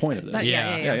 that's the point of this.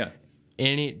 Yeah.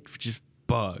 Any just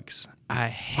bugs. I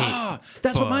hate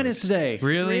that's bugs. what mine is today.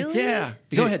 Really? Yeah.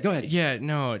 Go ahead. Yeah,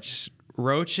 no, just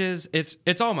roaches.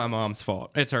 It's all my mom's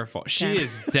fault. It's her fault. She is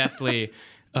deathly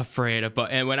afraid of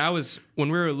bugs. And when we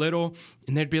were little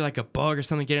and there'd be like a bug or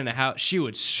something get in the house, she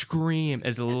would scream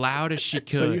as loud as she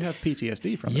could. So you have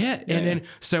PTSD from it. Yeah. And then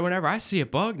so whenever I see a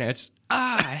bug now, it's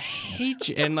I hate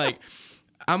you. And like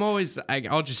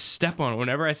I'll just step on it.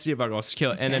 Whenever I see a bug, I'll just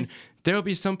kill it. And then there'll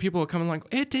be some people who come like,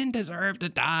 it didn't deserve to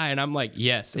die. And I'm like,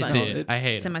 yes, it did. I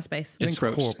hate it. It's in my space. It's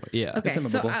horrible. Yeah. Okay,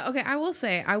 It's so I will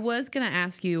say, I was going to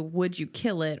ask you, would you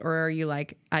kill it? Or are you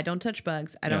like, I don't touch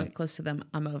bugs. I don't get close to them.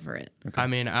 I'm over it. Okay. I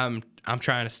mean, I'm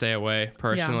trying to stay away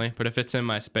personally, but if it's in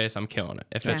my space, I'm killing it.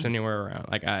 If it's anywhere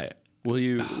around, Will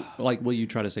you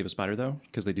try to save a spider though?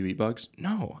 Because they do eat bugs.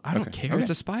 No, I don't care.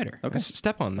 It's a spider. Okay,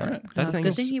 step on that. Right. That thing.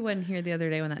 Good thing he wasn't here the other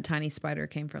day when that tiny spider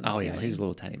came from the ceiling. Yeah, he's a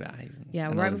little tiny guy.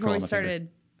 Yeah, right before we started,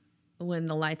 when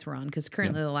the lights were on, because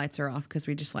currently the lights are off because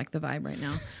we just like the vibe right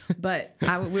now. But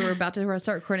we were about to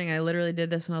start recording. I literally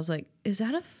did this and I was like, is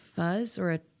that a fuzz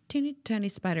or a teeny tiny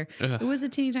spider? It was a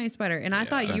teeny tiny spider. And I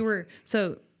thought you were,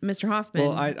 so Mr.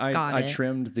 Hoffman I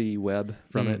trimmed the web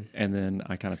from it and then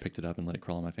I kind of picked it up and let it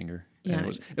crawl on my finger. Yeah.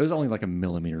 And it was only like a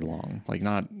millimeter long. Like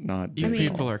not you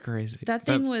people are crazy. That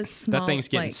thing was small. That thing's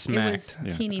getting smacked. It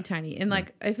was teeny tiny. And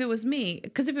like if it was me,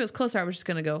 because if it was closer, I was just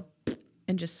gonna go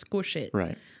and just squish it.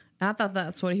 Right. I thought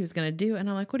that's what he was gonna do, and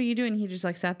I'm like, "What are you doing?" He just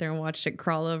like sat there and watched it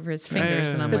crawl over his fingers,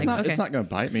 and I'm like, "Okay, it's not gonna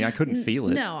bite me. I couldn't feel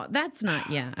it." No, that's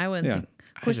not. Yeah, I wouldn't. Think.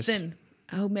 Of course, then,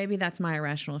 maybe that's my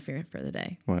irrational fear for the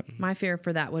day. What? My fear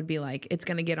for that would be like it's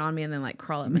gonna get on me and then like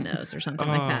crawl up my nose or something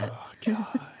like that.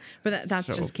 God. But that's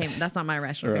so just came. That's not my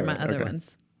irrational fear. My other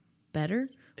ones, better,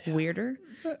 weirder.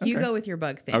 You go with your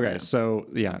bug thing. Okay, though. so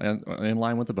in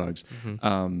line with the bugs,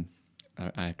 I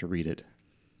have to read it.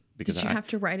 Did you have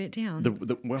to write it down?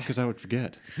 Because I would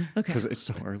forget. Okay. Because it's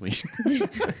so early.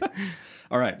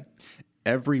 All right.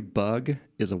 Every bug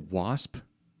is a wasp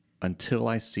until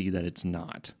I see that it's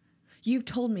not. You've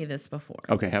told me this before.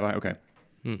 Okay, have I? Okay.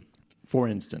 For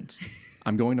instance,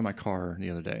 I'm going to my car the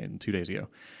other day, 2 days ago,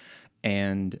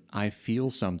 and I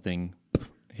feel something,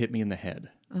 hit me in the head,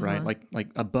 right? Like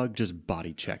a bug just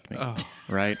body checked me, Oh.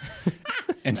 right?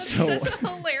 And so Such a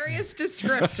hilarious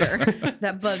descriptor.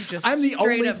 That bug just I'm the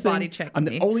straight only up thing, body checked I'm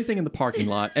me. the only thing in the parking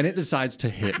lot, and it decides to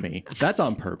hit me. That's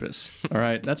on purpose. All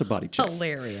right, that's a body check.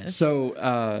 Hilarious. So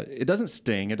it doesn't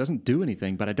sting, it doesn't do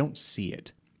anything, but I don't see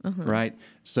it. Right?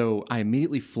 So I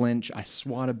immediately flinch, I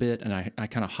swat a bit, and I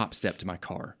kind of hop step to my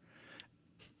car.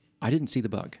 I didn't see the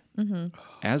bug.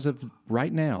 As of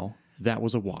right now, that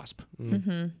was a wasp.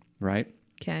 Right?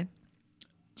 Okay.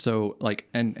 So like,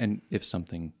 and if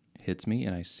something hits me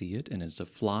and I see it and it's a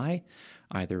fly,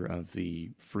 either of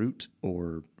the fruit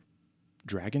or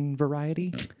dragon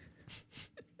variety,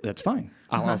 that's fine.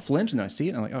 I'll flinch and I see it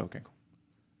and I'm like, oh, okay, cool.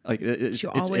 Like You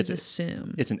always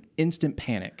assume. it's an instant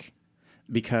panic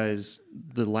because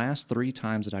the last 3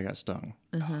 times that I got stung,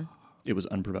 it was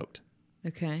unprovoked.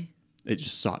 Okay. It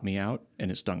just sought me out and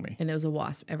it stung me. And it was a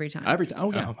wasp every time. Every time.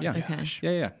 Oh yeah, Oh, my yeah. Okay. gosh.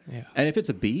 Yeah. Yeah. And if it's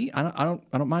a bee, I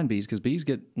don't mind bees because bees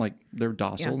get like they're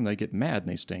docile Yeah. and they get mad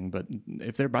and they sting. But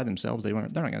if they're by themselves, they're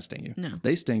not going to sting you. No.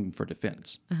 They sting for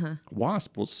defense.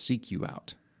 Wasp will seek you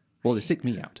out. Well, they seek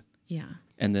me out, Yeah.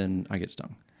 and then I get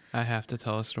stung. I have to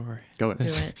tell a story. Go ahead,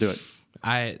 Do it. Do it.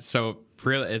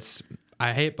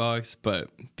 I hate bugs, but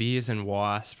bees and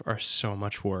wasps are so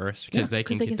much worse because they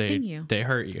 'cause can they can sting you. They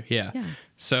hurt you. Yeah. Yeah.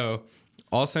 So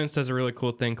All Saints does a really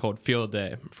cool thing called field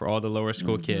day for all the lower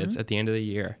school kids at the end of the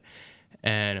year.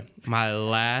 And my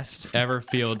last ever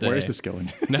field day. Where's this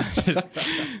going? No, this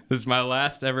is my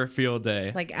last ever field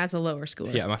day. Like as a lower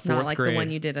schooler. Yeah, my Not fourth like the grade. one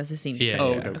you did as a senior. Yeah.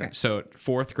 Oh, yeah. okay. So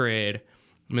 4th grade,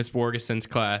 Miss Borgeson's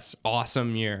class,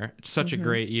 awesome year. Such a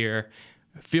great year.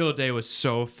 Field day was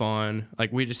so fun.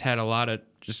 Like we just had a lot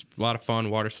of fun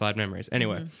water slide memories.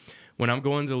 Anyway, when I'm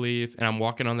going to leave and I'm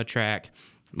walking on the track,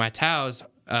 my towels,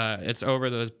 it's over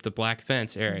the black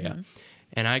fence area,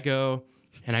 and I go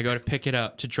to pick it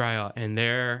up to dry out, and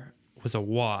there was a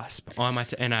wasp on my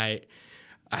and I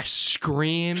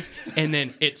screamed, and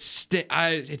then it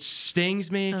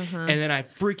stings me, and then I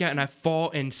freak out and I fall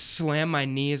and slam my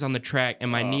knees on the track, and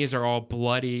my knees are all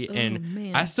bloody, and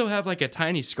man. I still have like a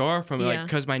tiny scar from it, like Yeah.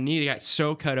 because my knee got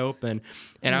so cut open,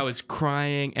 and I was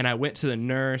crying, and I went to the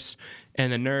nurse,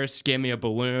 and the nurse gave me a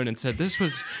balloon and said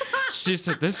she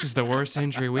said this is the worst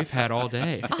injury we've had all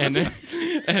day, and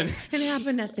It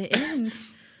happened at the end.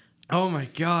 oh my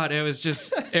God,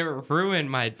 it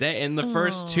ruined my day. In the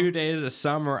first 2 days of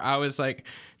summer, I was like,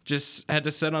 just had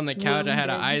to sit on the couch. I had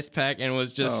an Wounded. ice pack and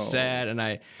was just sad. And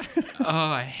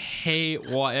I hate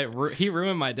he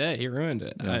ruined my day. He ruined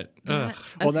it.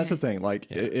 Well, that's the Okay. thing. Like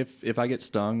if I get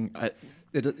stung,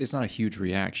 it's not a huge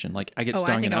reaction. Like I get Oh, stung.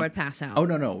 I think and I I'm- would pass out. Oh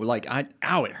no! Like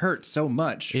it hurts so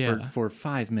much Yeah. for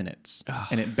 5 minutes,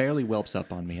 and it barely whelps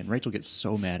up on me. And Rachel gets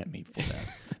so mad at me for that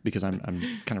because I'm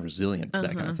kind of resilient to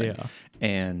that kind of thing. Yeah.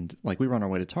 And like we were on our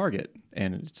way to Target,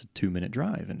 and it's a 2-minute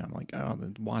drive, and I'm like, oh,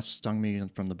 the wasp stung me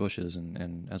from the bushes,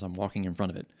 and as I'm walking in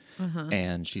front of it,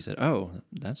 and she said, oh,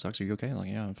 that sucks. Are you okay? I'm like,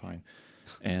 yeah, I'm fine.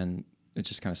 And it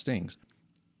just kind of stings.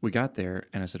 We got there,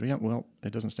 and I said, yeah, well,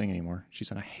 it doesn't sting anymore. She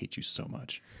said, I hate you so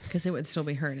much. Because it would still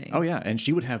be hurting. Oh, yeah. And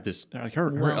she would have this, like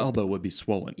her Whelp. elbow would be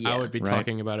swollen. I would be Right?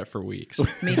 talking about it for weeks.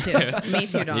 Me too. Me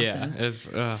too, Dawson. Yeah. It's,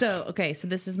 So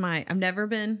this is I've never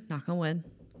been, knock on wood.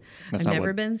 That's I've not never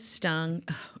what- been stung.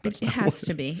 Oh, it has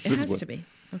to be. It This is has what- to be.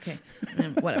 Okay.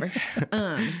 Whatever.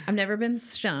 I've never been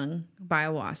stung by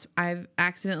a wasp. I've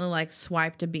accidentally like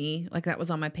swiped a bee, like that was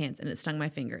on my pants, and it stung my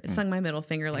finger. It stung my middle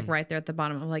finger, like right there at the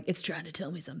bottom. I'm like, it's trying to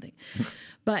tell me something.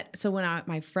 But so when I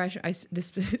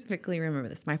specifically remember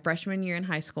this, my freshman year in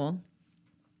high school,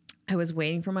 I was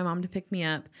waiting for my mom to pick me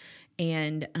up,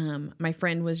 and my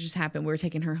friend was just happened. We were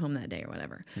taking her home that day or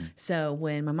whatever. So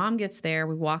when my mom gets there,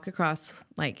 we walk across,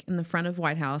 like in the front of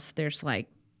White House, there's like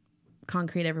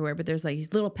concrete everywhere, but there's like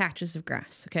these little patches of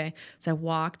grass. Okay. So I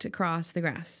walked across the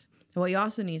grass. And what you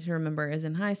also need to remember is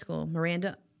in high school,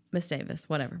 Miss Davis,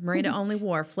 whatever. Miranda only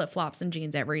wore flip-flops and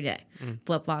jeans every day.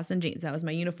 Flip-flops and jeans. That was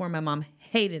my uniform. My mom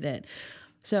hated it.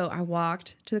 So I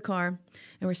walked to the car,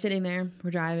 and we're sitting there.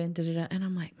 We're driving, and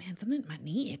I'm like, man, something, my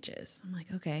knee itches. I'm like,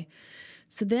 okay.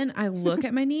 So then I look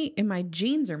at my knee, and my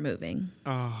jeans are moving.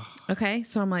 oh, Okay.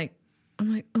 So I'm like, oh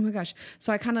my gosh.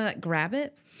 So I kind of like grab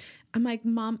it. I'm like,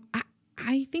 Mom,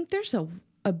 I think there's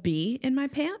a bee in my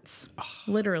pants.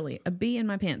 Literally a bee in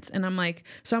my pants. And I'm like,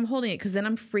 so I'm holding it because then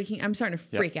I'm starting to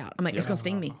freak out. I'm like, it's going to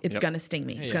sting me. It's going to sting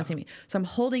me. It's going to sting me. So I'm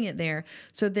holding it there.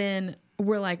 So then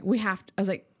we're like, I was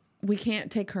like, we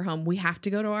can't take her home. We have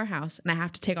to go to our house, and I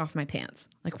have to take off my pants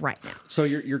like right now. So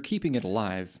you're keeping it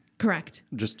alive Correct.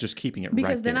 Just keeping it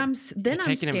Because right then there. I'm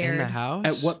Taking him in the scared. house.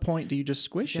 At what point do you just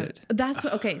squish it? That's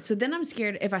okay. So then I'm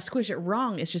scared if I squish it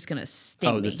wrong, it's just gonna sting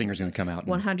Oh, me. the stinger's going to come out.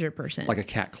 100%. Like a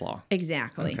cat claw.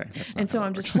 Exactly. Okay, that's not and so how that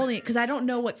I'm just works. holding it because I don't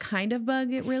know what kind of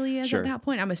bug it really is Sure. at that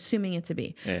point. I'm assuming it to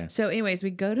be. Yeah. So, anyways,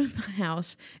 we go to my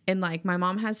house and like my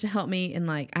mom has to help me and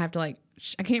like I have to like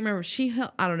I can't remember if she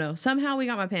helped. I don't know. Somehow we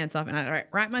got my pants off and I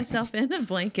wrap myself in a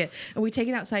blanket and we take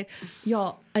it outside.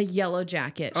 Y'all, a yellow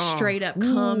jacket straight up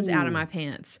comes out of my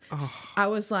pants. I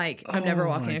was like, I'm never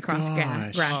walking across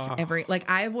grass ever. Like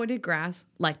I avoided grass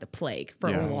like the plague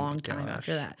for Yeah. a long time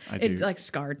after that. I It do. like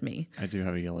scarred me. I do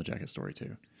have a yellow jacket story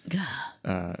too.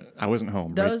 I wasn't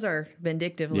home. Those are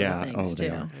vindictive little Yeah. things Oh, they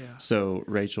too. are. So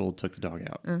Rachel took the dog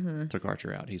out. Mm-hmm. Took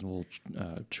Archer out. He's a little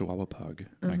Chihuahua pug.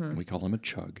 We call him a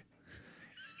chug.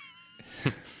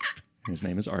 His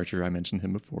name is Archer. I mentioned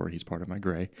him before. He's part of my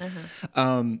gray.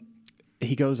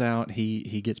 He goes out.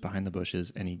 He gets behind the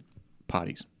bushes and he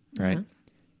potties. Right.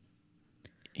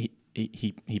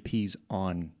 He pees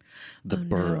on the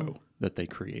burrow that they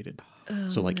created.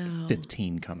 So like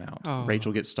 15 come out.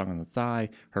 Rachel gets stung on the thigh.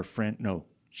 Her friend,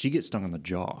 she gets stung on the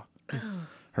jaw.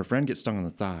 Her friend gets stung on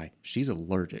the thigh. She's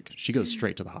allergic. She goes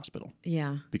straight to the hospital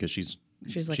Yeah. because She's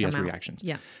like, she has I'm out. reactions.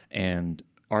 Yeah. And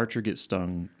Archer gets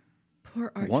stung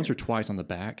Poor Archer. once or twice on the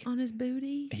back. On his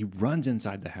booty. He runs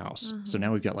inside the house. So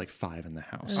now we've got like 5 in the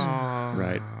house.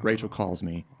 Right. Rachel calls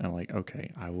me. And I'm like,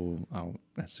 okay, I'll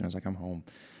as soon as I come home,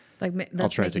 Like I'll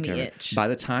that's try to making take me care of it. itch. By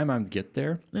the time I get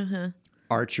there,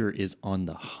 Archer is on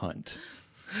the hunt.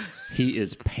 He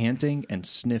is panting and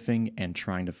sniffing and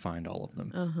trying to find all of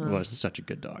them. Was such a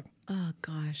good dog. Oh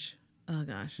gosh. Oh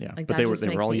gosh. Yeah, Like, but that they were just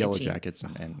makes all me yellow itchy. jackets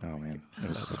and oh man, it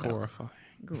was so bad. Horrifying.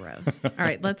 Gross. All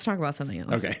right, let's talk about something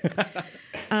else. Okay.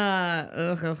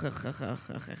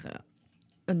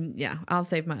 Yeah, I'll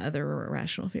save my other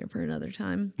irrational fear for another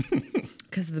time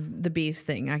because the beef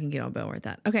thing I can get on board with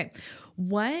that. Okay,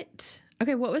 what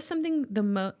was something the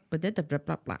most?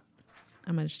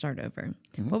 I'm going to start over.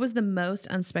 What was the most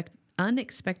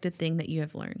unexpected thing that you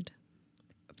have learned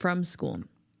from school?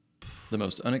 The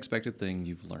most unexpected thing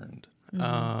you've learned.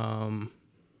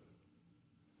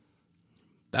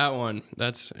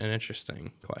 That's an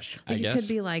interesting question. I It guess. could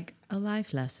be like a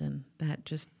life lesson that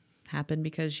just happened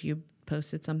because you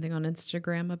posted something on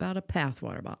Instagram about a bath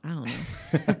water bottle. I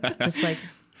don't know. Just like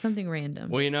something random.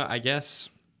 Well, I guess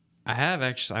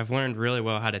I've learned really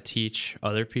well how to teach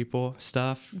other people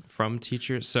stuff from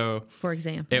teachers. So For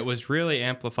example. it was really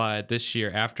amplified this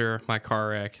year after my car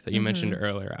wreck that you mentioned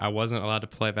earlier. I wasn't allowed to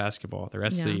play basketball the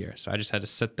rest of the Yeah. year. So I just had to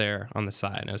sit there on the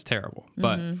side and it was terrible.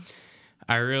 But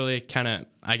I really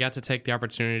I got to take the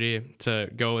opportunity to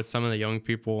go with some of the young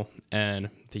people and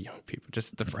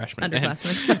just the freshmen.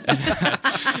 Underclassmen.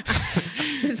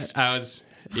 I was,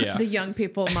 yeah. The young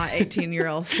people, my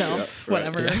 18-year-old self,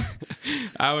 whatever. Yeah.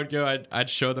 I would go, I'd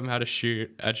show them how to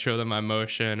shoot. I'd show them my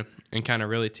motion and kind of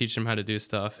really teach them how to do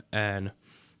stuff. And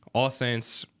All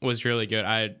Saints was really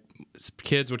good.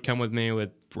 Kids would come with me with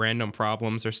random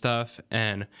problems or stuff.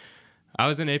 And I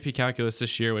was in AP Calculus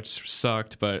this year, which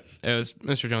sucked, but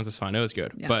Mr. Jones was fine. It was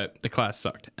good, but the class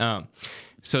sucked.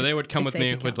 So they would come with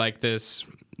me with like these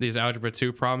Algebra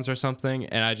 2 problems or something.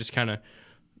 And I just kind of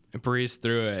breezed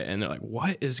through it and they're like,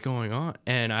 what is going on?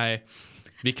 And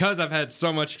because I've had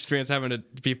so much experience having to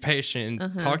be patient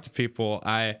and talk to people,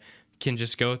 I can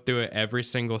just go through it every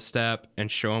single step and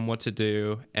show them what to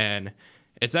do. And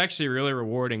it's actually really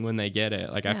rewarding when they get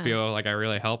it. Like I feel like I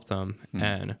really helped them.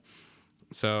 And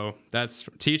so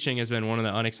teaching has been one of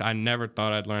the unexpected. I never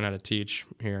thought I'd learn how to teach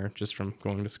here just from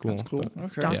going to school. That's cool.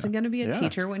 Is Okay. Dawson going to be a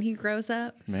teacher when he grows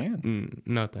up? Man.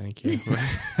 No, thank you.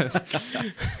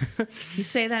 You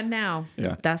say that now.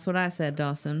 Yeah. That's what I said,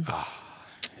 Dawson.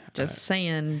 Just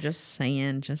saying.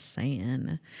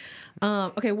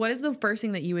 Okay, what is the first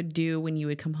thing that you would do when you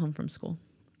would come home from school?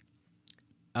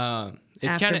 It's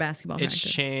After kinda, basketball it's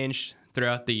practice. changed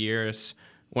throughout the years.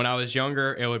 When I was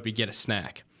younger, it would be get a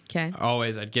snack. Okay.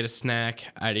 I'd get a snack.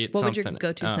 I'd eat What something. would your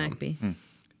go-to snack be?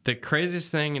 The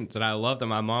craziest thing that I loved that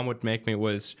my mom would make me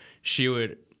was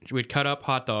we'd cut up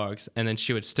hot dogs and then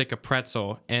she would stick a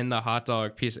pretzel in the hot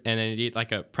dog piece and then eat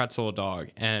like a pretzel dog.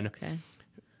 And Okay.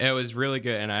 it was really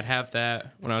good. And I'd have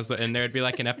that when I was, and there'd be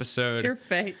like an episode. Your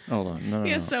face. Hold on. No. He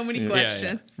has so many Yeah,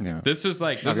 questions. Yeah. This was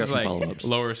like I've got some follow-ups.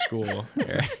 lower school.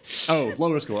 Oh,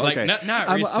 lower school. Like, Okay. not I'm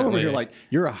over recently. here like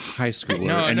you're a high schooler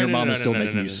No, and no, your no, mom no, is no, still no,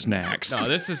 making no, you no. snacks. No,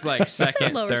 this is like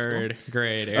second, lower third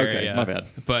grade area. Okay, my bad.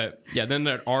 But yeah, then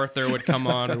Arthur would come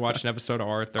on and watch an episode of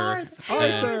Arthur.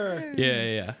 Arthur!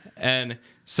 Yeah. And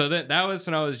so that was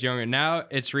when I was younger. Now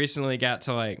it's recently got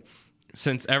to like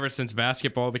ever since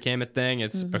basketball became a thing,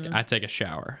 it's okay, I take a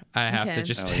shower. I have to Okay.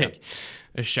 just take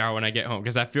a shower when I get home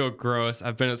because I feel gross.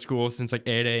 I've been at school since like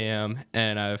 8 a.m.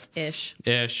 and I've Ish.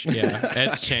 yeah,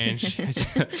 it's changed.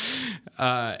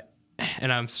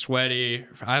 And I'm sweaty.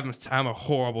 I'm a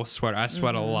horrible sweater. I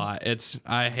sweat a lot.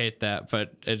 I hate that,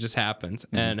 but it just happens.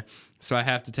 And so I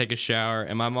have to take a shower.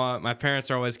 And my parents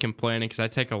are always complaining because I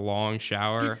take a long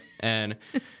shower, and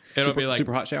it'll be like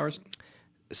super hot showers.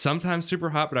 sometimes super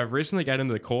hot. But I've recently got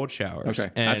into the cold showers. Okay,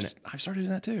 and I've started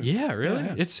doing that too. yeah, really,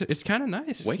 Yeah. it's kind of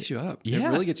nice. Wakes you up. Yeah. It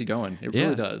really gets you going. It Yeah.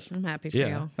 really does. I'm happy for Yeah.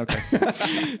 you.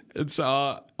 Okay. And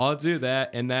so I'll do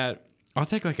that, and that I'll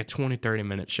take like a 20-30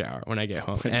 minute shower when I get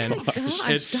home. And Gosh,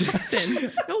 it's Dawson.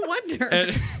 No wonder.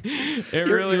 it Your-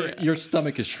 really your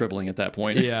stomach is shriveling at that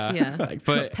point. yeah. yeah. Like,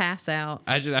 but Pass out.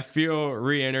 I feel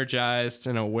re-energized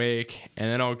and awake, and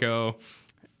then I'll go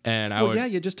and I Well, would yeah,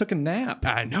 you just took a nap.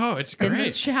 I know, it's In the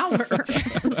great. shower.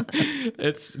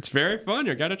 It's very fun.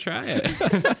 You got to try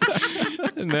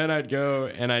it. And then I'd go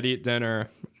and I'd eat dinner,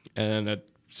 and I'd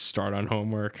start on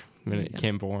homework, and it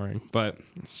became boring. But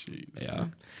yeah,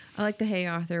 I like the Hey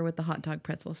Arthur with the hot dog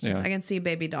pretzel sticks. Yeah. I can see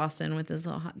Baby Dawson with his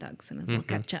little hot dogs and his little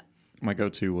ketchup. My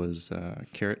go-to was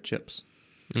carrot chips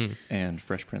and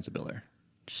Fresh Prince of Bel-Air.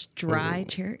 Just dry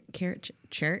carrot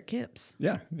chips.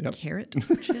 Yeah. Yep. Carrot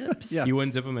chips. Yeah. you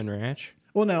wouldn't dip them in ranch.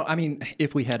 Well, no, I mean,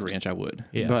 if we had ranch, I would.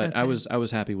 Yeah. But I Okay.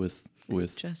 was happy with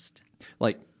Just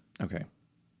like, okay,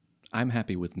 I'm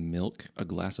happy with milk, a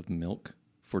glass of milk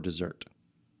for dessert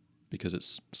because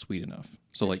it's sweet enough.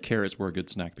 So like carrots were a good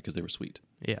snack because they were sweet.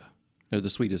 Yeah, They're the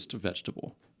sweetest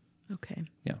vegetable. okay.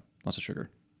 Yeah, lots of sugar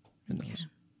in those.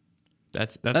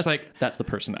 that's like That's the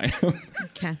person I am.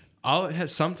 Okay.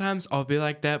 sometimes I'll be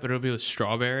like that, but it'll be with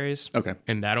strawberries. Okay.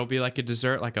 And that'll be like a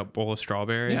dessert, like a bowl of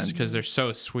strawberries, Yeah. because they're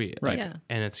so sweet. Right. Yeah.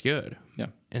 And it's good. Yeah.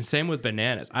 And same with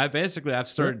bananas. I've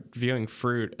started viewing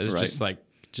fruit as Right.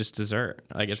 just dessert.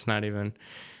 Like it's not even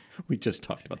We just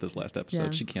talked about this last episode.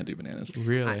 Yeah. She can't do bananas.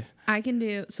 really. I can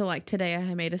do so. Like today,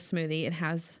 I made a smoothie. It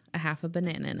has a half a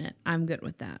banana in it. I'm good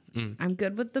with that. I'm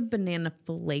good with the banana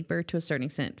flavor to a certain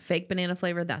extent. Fake banana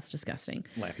flavor, that's disgusting.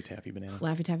 Laffy Taffy banana.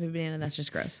 Laffy Taffy banana, that's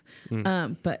just gross.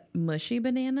 But mushy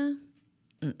banana,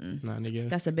 Not any good.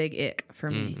 that's a big ick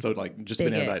for me. So like just Big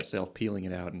banana by ick. itself, peeling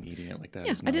it out and eating it like that.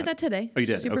 Yeah, is I did not- that today. Oh, you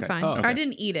did? Super Okay. fine. Oh, okay. I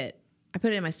didn't eat it. I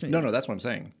put it in my smoothie. No, that's what I'm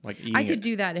saying. Like eating I could it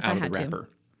do that if out I of had the to. wrapper.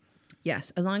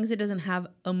 Yes, as long as it doesn't have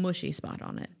a mushy spot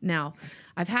on it. Now,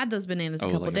 I've had those bananas a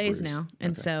couple like a days bruise. now,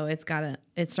 and so it's starting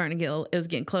to get. It was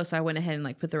getting close. So I went ahead and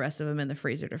like put the rest of them in the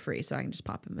freezer to freeze, so I can just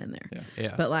pop them in there. Yeah.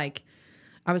 Yeah. But like,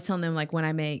 I was telling them like when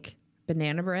I make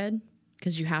banana bread,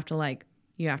 because you have to like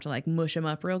mush them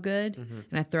up real good, and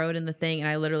I throw it in the thing, and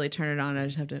I literally turn it on. And I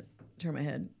just have to turn my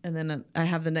head, and then I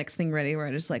have the next thing ready where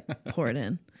I just like pour it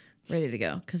in, ready to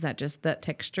go, because that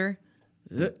texture,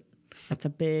 that's a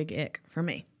big ick for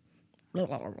me. Blah,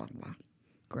 blah, blah, blah, blah.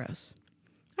 Gross.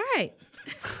 All right.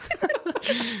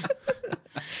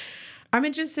 I'm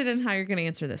interested in how you're going to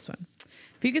answer this one.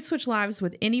 If you could switch lives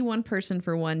with any one person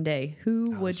for one day,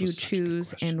 who would this you was such a good choose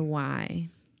question. and why?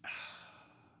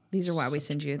 These are why we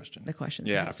send you the questions.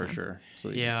 ahead Yeah, of for time. sure. So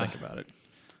you Yeah. can think about it.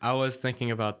 I was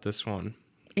thinking about this one.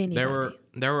 Anybody.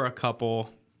 There were a couple,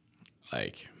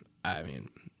 like, I mean,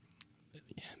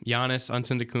 Giannis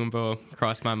Antetokounmpo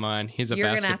crossed my mind. He's a You're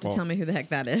going to basketball. have to tell me who the heck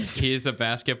that is. He's a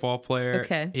basketball player.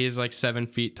 Okay. He's like 7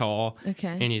 feet tall.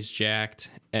 Okay. And he's jacked.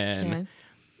 And Okay.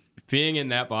 being in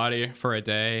that body for a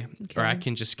day, or I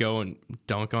can just go and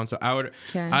dunk on. So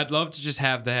Okay. I'd love to just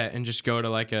have that and just go to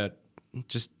like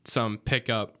some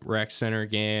pickup rec center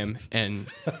game and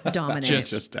Dominate. Just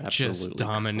just absolutely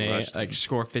dominate, crushed like them.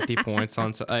 score 50 points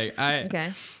on. So like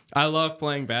Okay. I love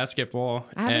playing basketball.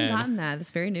 I haven't and gotten that.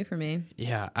 That's very new for me.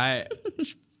 yeah, I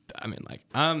mean, like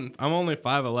I'm only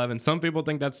 5'11". Some people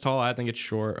think that's tall. I think it's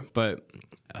short. But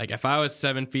like if I was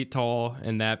 7 feet tall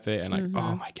and that big, and like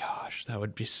oh my gosh, that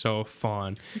would be so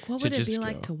fun. Like, what to would it just be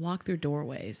like go. to walk through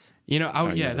doorways? You know, Oh,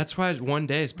 yeah. that's why one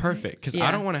day is perfect because Yeah.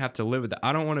 I don't want to have to live with that.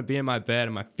 I don't want to be in my bed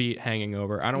and my feet hanging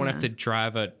over. I don't want to Yeah. have to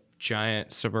drive a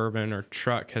giant Suburban or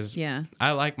truck because Yeah.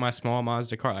 I like my small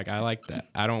Mazda car. Like I like that.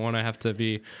 I don't want to have to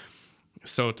be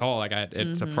so tall. Like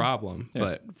it's a problem. Yeah.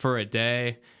 But for a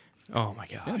day, oh my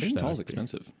gosh, Yeah, being that tall is would be-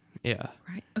 expensive. Yeah.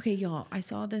 Right. Okay, y'all. I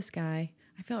saw this guy.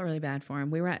 I felt really bad for him.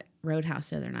 We were at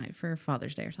Roadhouse the other night for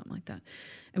Father's Day or something like that.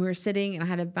 And we were sitting and I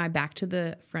had my back to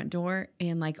the front door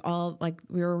and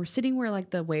we were sitting where like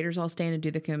the waiters all stand and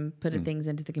do put the things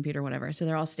into the computer or whatever. So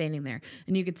they're all standing there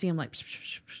and you could see him like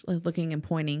looking and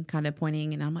pointing.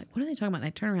 And I'm like, what are they talking about? And I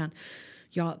turn around.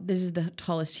 Y'all, this is the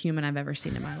tallest human I've ever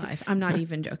seen in my life. I'm not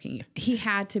even joking. He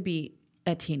had to be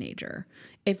a teenager.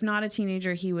 If not a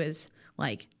teenager, he was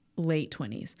like late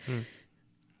 20s.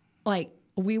 Like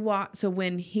we walked. So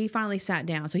when he finally sat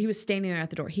down, so he was standing there at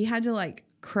the door. He had to like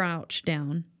crouch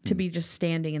down to be just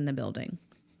standing in the building.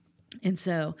 And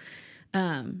so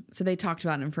they talked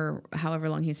about him for however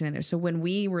long he was standing there. So when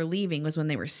we were leaving was when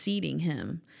they were seating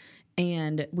him.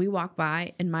 And we walked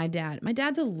by, and my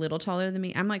dad's a little taller than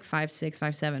me. I'm like 5'6",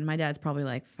 5'7". My dad's probably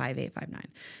like 5'8", 5'9".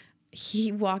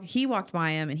 He walked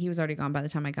by him, and he was already gone by the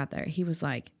time I got there. He was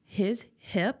like, his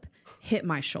hip hit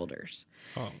my shoulders.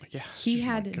 Oh my gosh. He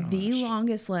had the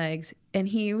longest legs, and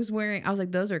he was wearing, I was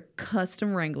like, those are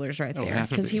custom Wranglers right there. have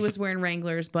to Because be. he was wearing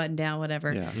Wranglers, button down,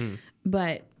 whatever. Yeah.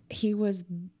 But he was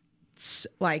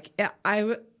like,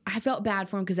 I felt bad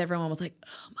for him because everyone was like,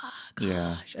 oh my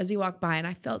gosh, as he walked by, and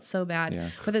I felt so bad.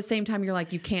 Yeah. But at the same time, you're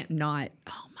like, you can't not,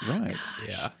 oh my Right. gosh.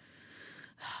 Yeah.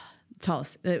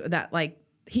 Tallest, that like,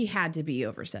 he had to be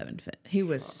over 7 foot. He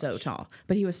was so tall,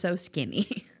 but he was so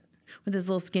skinny with his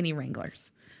little skinny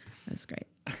Wranglers. It was great.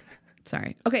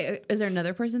 Sorry. Okay, is there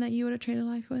another person that you would have traded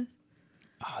life with?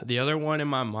 The other one in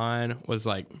my mind was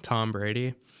like Tom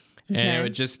Brady. And Okay. it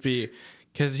would just be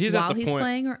because he's While at the he's point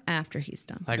playing or after he's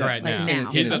done? like right Like now.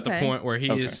 now. He's at Okay. the point where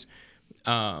he's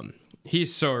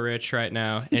so rich right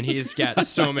now, and he's got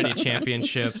so many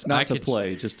championships. Not to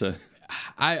play, just to.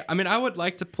 I mean, I would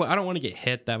like to play. I don't want to get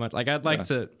hit that much. Like, I'd like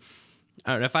to.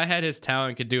 I don't know, if I had his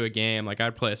talent, could do a game. Like,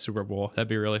 I'd play a Super Bowl. That'd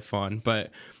be really fun. But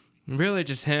really,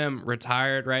 just him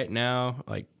retired right now,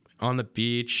 like on the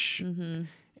beach.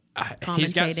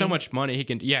 He's got so Commentating. much money. He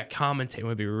can, commentate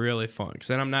would be really fun because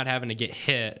then I'm not having to get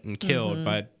hit and killed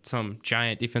by some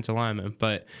giant defensive lineman.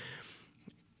 But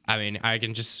I mean, I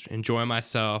can just enjoy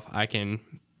myself. I can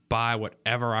buy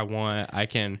whatever I want. I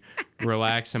can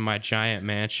relax in my giant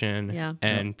mansion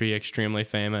and be extremely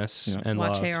famous and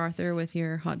Watch loved. Hey Arthur with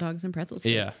your hot dogs and pretzels.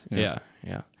 Yeah.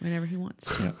 Whenever he wants.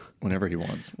 Yeah, whenever he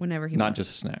wants. Whenever he Not wants.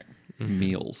 just a snack.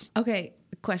 Meals. Okay,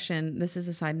 question. This is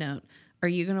a side note. Are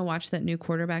you going to watch that new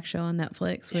quarterback show on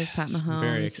Netflix with Pat Mahomes?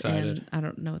 very excited. And I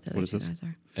don't know what the other is two this? guys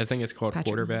are. I think it's called Patrick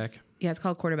Quarterback. Mahomes. Yeah, it's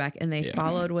called Quarterback, and they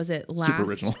followed. Was it last? Super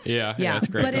original. Yeah, Yeah, it's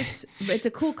great. but it's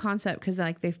a cool concept because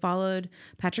like they followed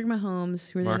Patrick Mahomes,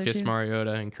 who are the other Marcus two?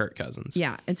 Mariota and Kirk Cousins.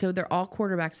 Yeah, and so they're all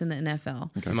quarterbacks in the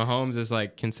NFL. So Mahomes is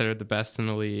like considered the best in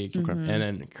the league. And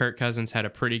then Kirk Cousins had a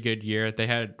pretty good year. They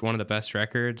had one of the best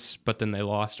records, but then they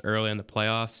lost early in the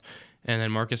playoffs. And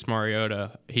then Marcus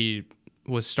Mariota, he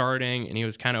was starting and he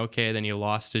was kind of okay. Then he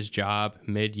lost his job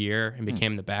mid-year and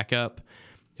became the backup.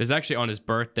 It was actually on his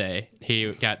birthday.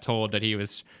 He got told that he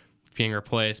was being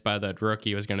replaced by the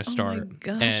rookie who was going to start. Oh my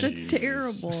gosh, And that's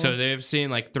terrible. so they've seen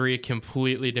like three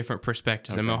completely different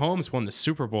perspectives. And Mahomes won the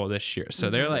Super Bowl this year. So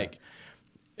they're like,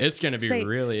 it's going to be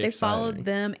really they exciting. followed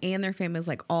them and their families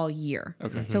like all year.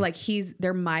 Okay. So like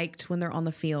they're mic'd when they're on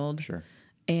the field. Sure.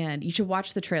 And you should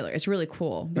watch the trailer. It's really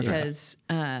cool because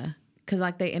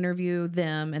like they interview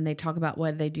them and they talk about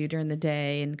what they do during the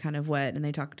day and kind of and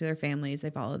they talk to their families. They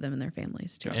follow them and their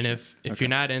families too. And if you're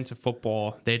not into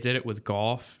football, they did it with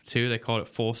golf too. They called it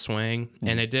Full Swing,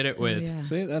 and they did it with yeah.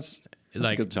 See, that's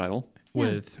Like- a good title.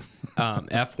 with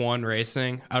F1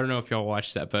 racing. I don't know if y'all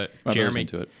watched that, but I was Jeremy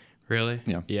into it. Really?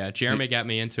 Yeah. Jeremy got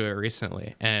me into it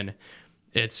recently, and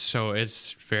it's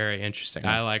very interesting.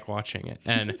 I like watching it.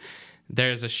 And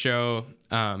there's a show,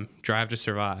 Drive to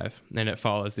Survive, and it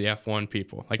follows the F1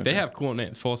 people. Like they have cool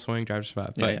names, Full Swing, Drive to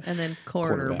Survive. But And then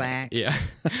quarterback. yeah.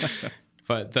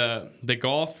 But the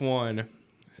golf one,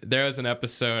 there was an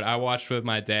episode I watched with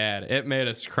my dad. It made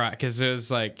us cry because it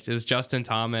was Justin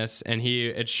Thomas, and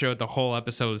it showed the whole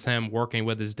episode was him working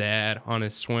with his dad on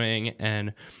his swing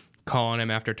and calling him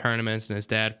after tournaments, and his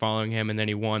dad following him, and then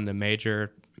he won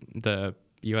the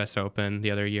U.S. Open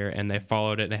the other year, and they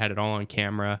followed it. They had it all on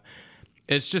camera.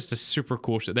 It's just a super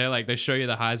cool show. They show you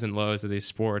the highs and lows of these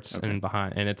sports and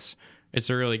it's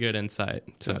a really good insight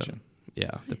to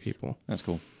the people. That's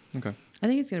cool. Okay. I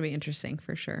think it's going to be interesting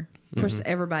for sure. Of course,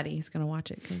 everybody's going to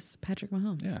watch it because Patrick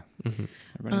Mahomes. Yeah.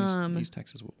 Everybody in East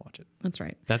Texas will watch it. That's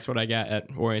right. That's what I got at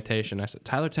orientation. I said,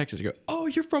 Tyler, Texas. You go, oh,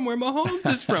 you're from where Mahomes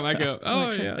is from. I go,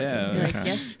 oh, yeah. Yeah. You're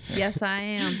like, yes, I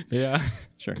am. Yeah.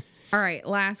 Sure. All right,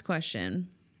 last question.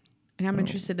 And I'm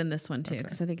interested in this one too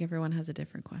because I think everyone has a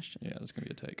different question. Yeah, that's going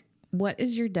to be a take. What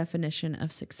is your definition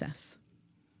of success?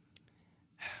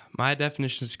 My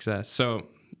definition of success. So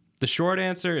the short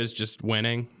answer is just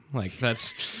winning. Like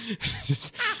that's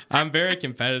I'm very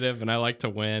competitive and I like to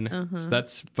win. So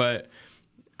but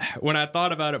when I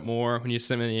thought about it more, when you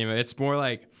sent me the email, it's more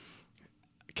like,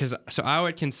 so I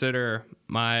would consider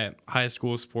my high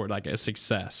school sport like a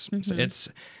success. So it's,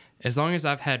 as long as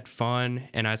I've had fun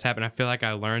and I feel like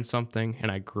I learned something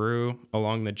and I grew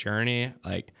along the journey,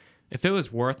 like if it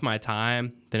was worth my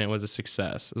time, then it was a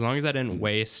success. As long as I didn't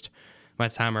waste my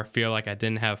time or feel like I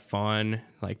didn't have fun,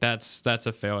 like that's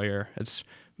a failure. It's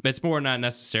more not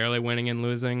necessarily winning and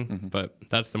losing, but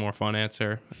that's the more fun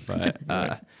answer. But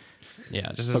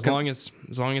yeah, just as long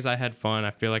as I had fun,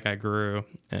 I feel like I grew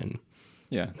and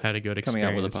had a good experience. Coming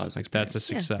out with a positive experience. That's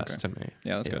a success to me.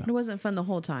 Yeah, that's good. It wasn't fun the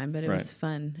whole time, but it was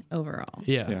fun overall.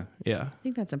 Yeah. I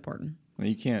think that's important. Well,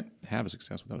 you can't have a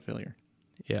success without a failure.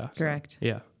 Yeah. Correct.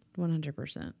 Yeah.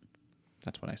 100%.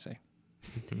 That's what I say.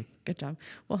 Good job.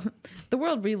 Well, the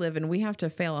world we live in, we have to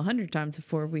fail 100 times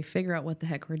before we figure out what the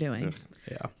heck we're doing.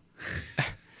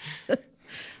 Yeah.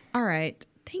 All right.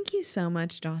 Thank you so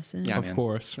much, Dawson. Yeah, Of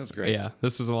course. That's great. Yeah.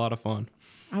 This was a lot of fun.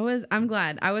 I'm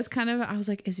glad. I was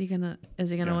like, is he gonna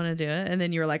want to do it? And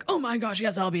then you were like, oh my gosh,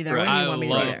 yes, I'll be there. Right. When do I you want me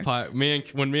to be there? love pie.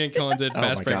 When me and Kellen did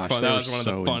Fast Break Fun, that was one of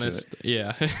the funnest.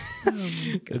 Yeah.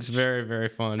 It's very, very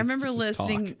fun. I remember to just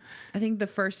listening. talk. I think the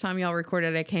first time y'all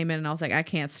recorded, I came in and I was like, I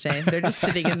can't stay. They're just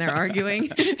sitting in there arguing.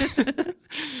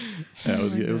 Yeah, it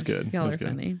was good. It was good. Y'all It was are good.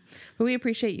 funny. But we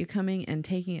appreciate you coming and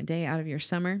taking a day out of your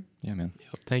summer. Yeah, man.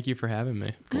 Thank you for having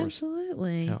me.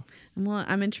 Absolutely. Yeah. Well,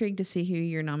 I'm intrigued to see who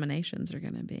your nominations are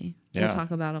going to be. Yeah. We'll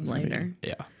talk about them later.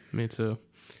 Yeah. Me too.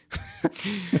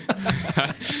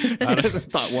 I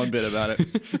haven't thought one bit about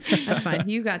it. That's fine.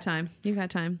 You got time.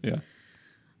 Yeah.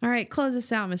 All right. Close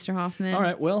us out, Mr. Hoffman. All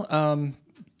right. Well,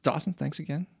 Dawson, thanks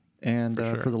again. And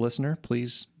For sure. for the listener,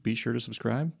 please be sure to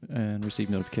subscribe and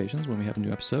receive notifications when we have a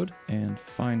new episode and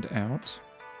find out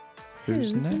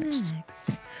who's next.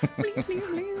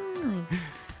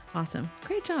 Awesome.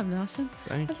 Great job, Dawson.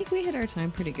 Thank I think we hit our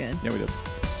time pretty good. Yeah, we did.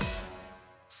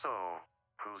 So,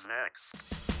 who's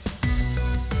next?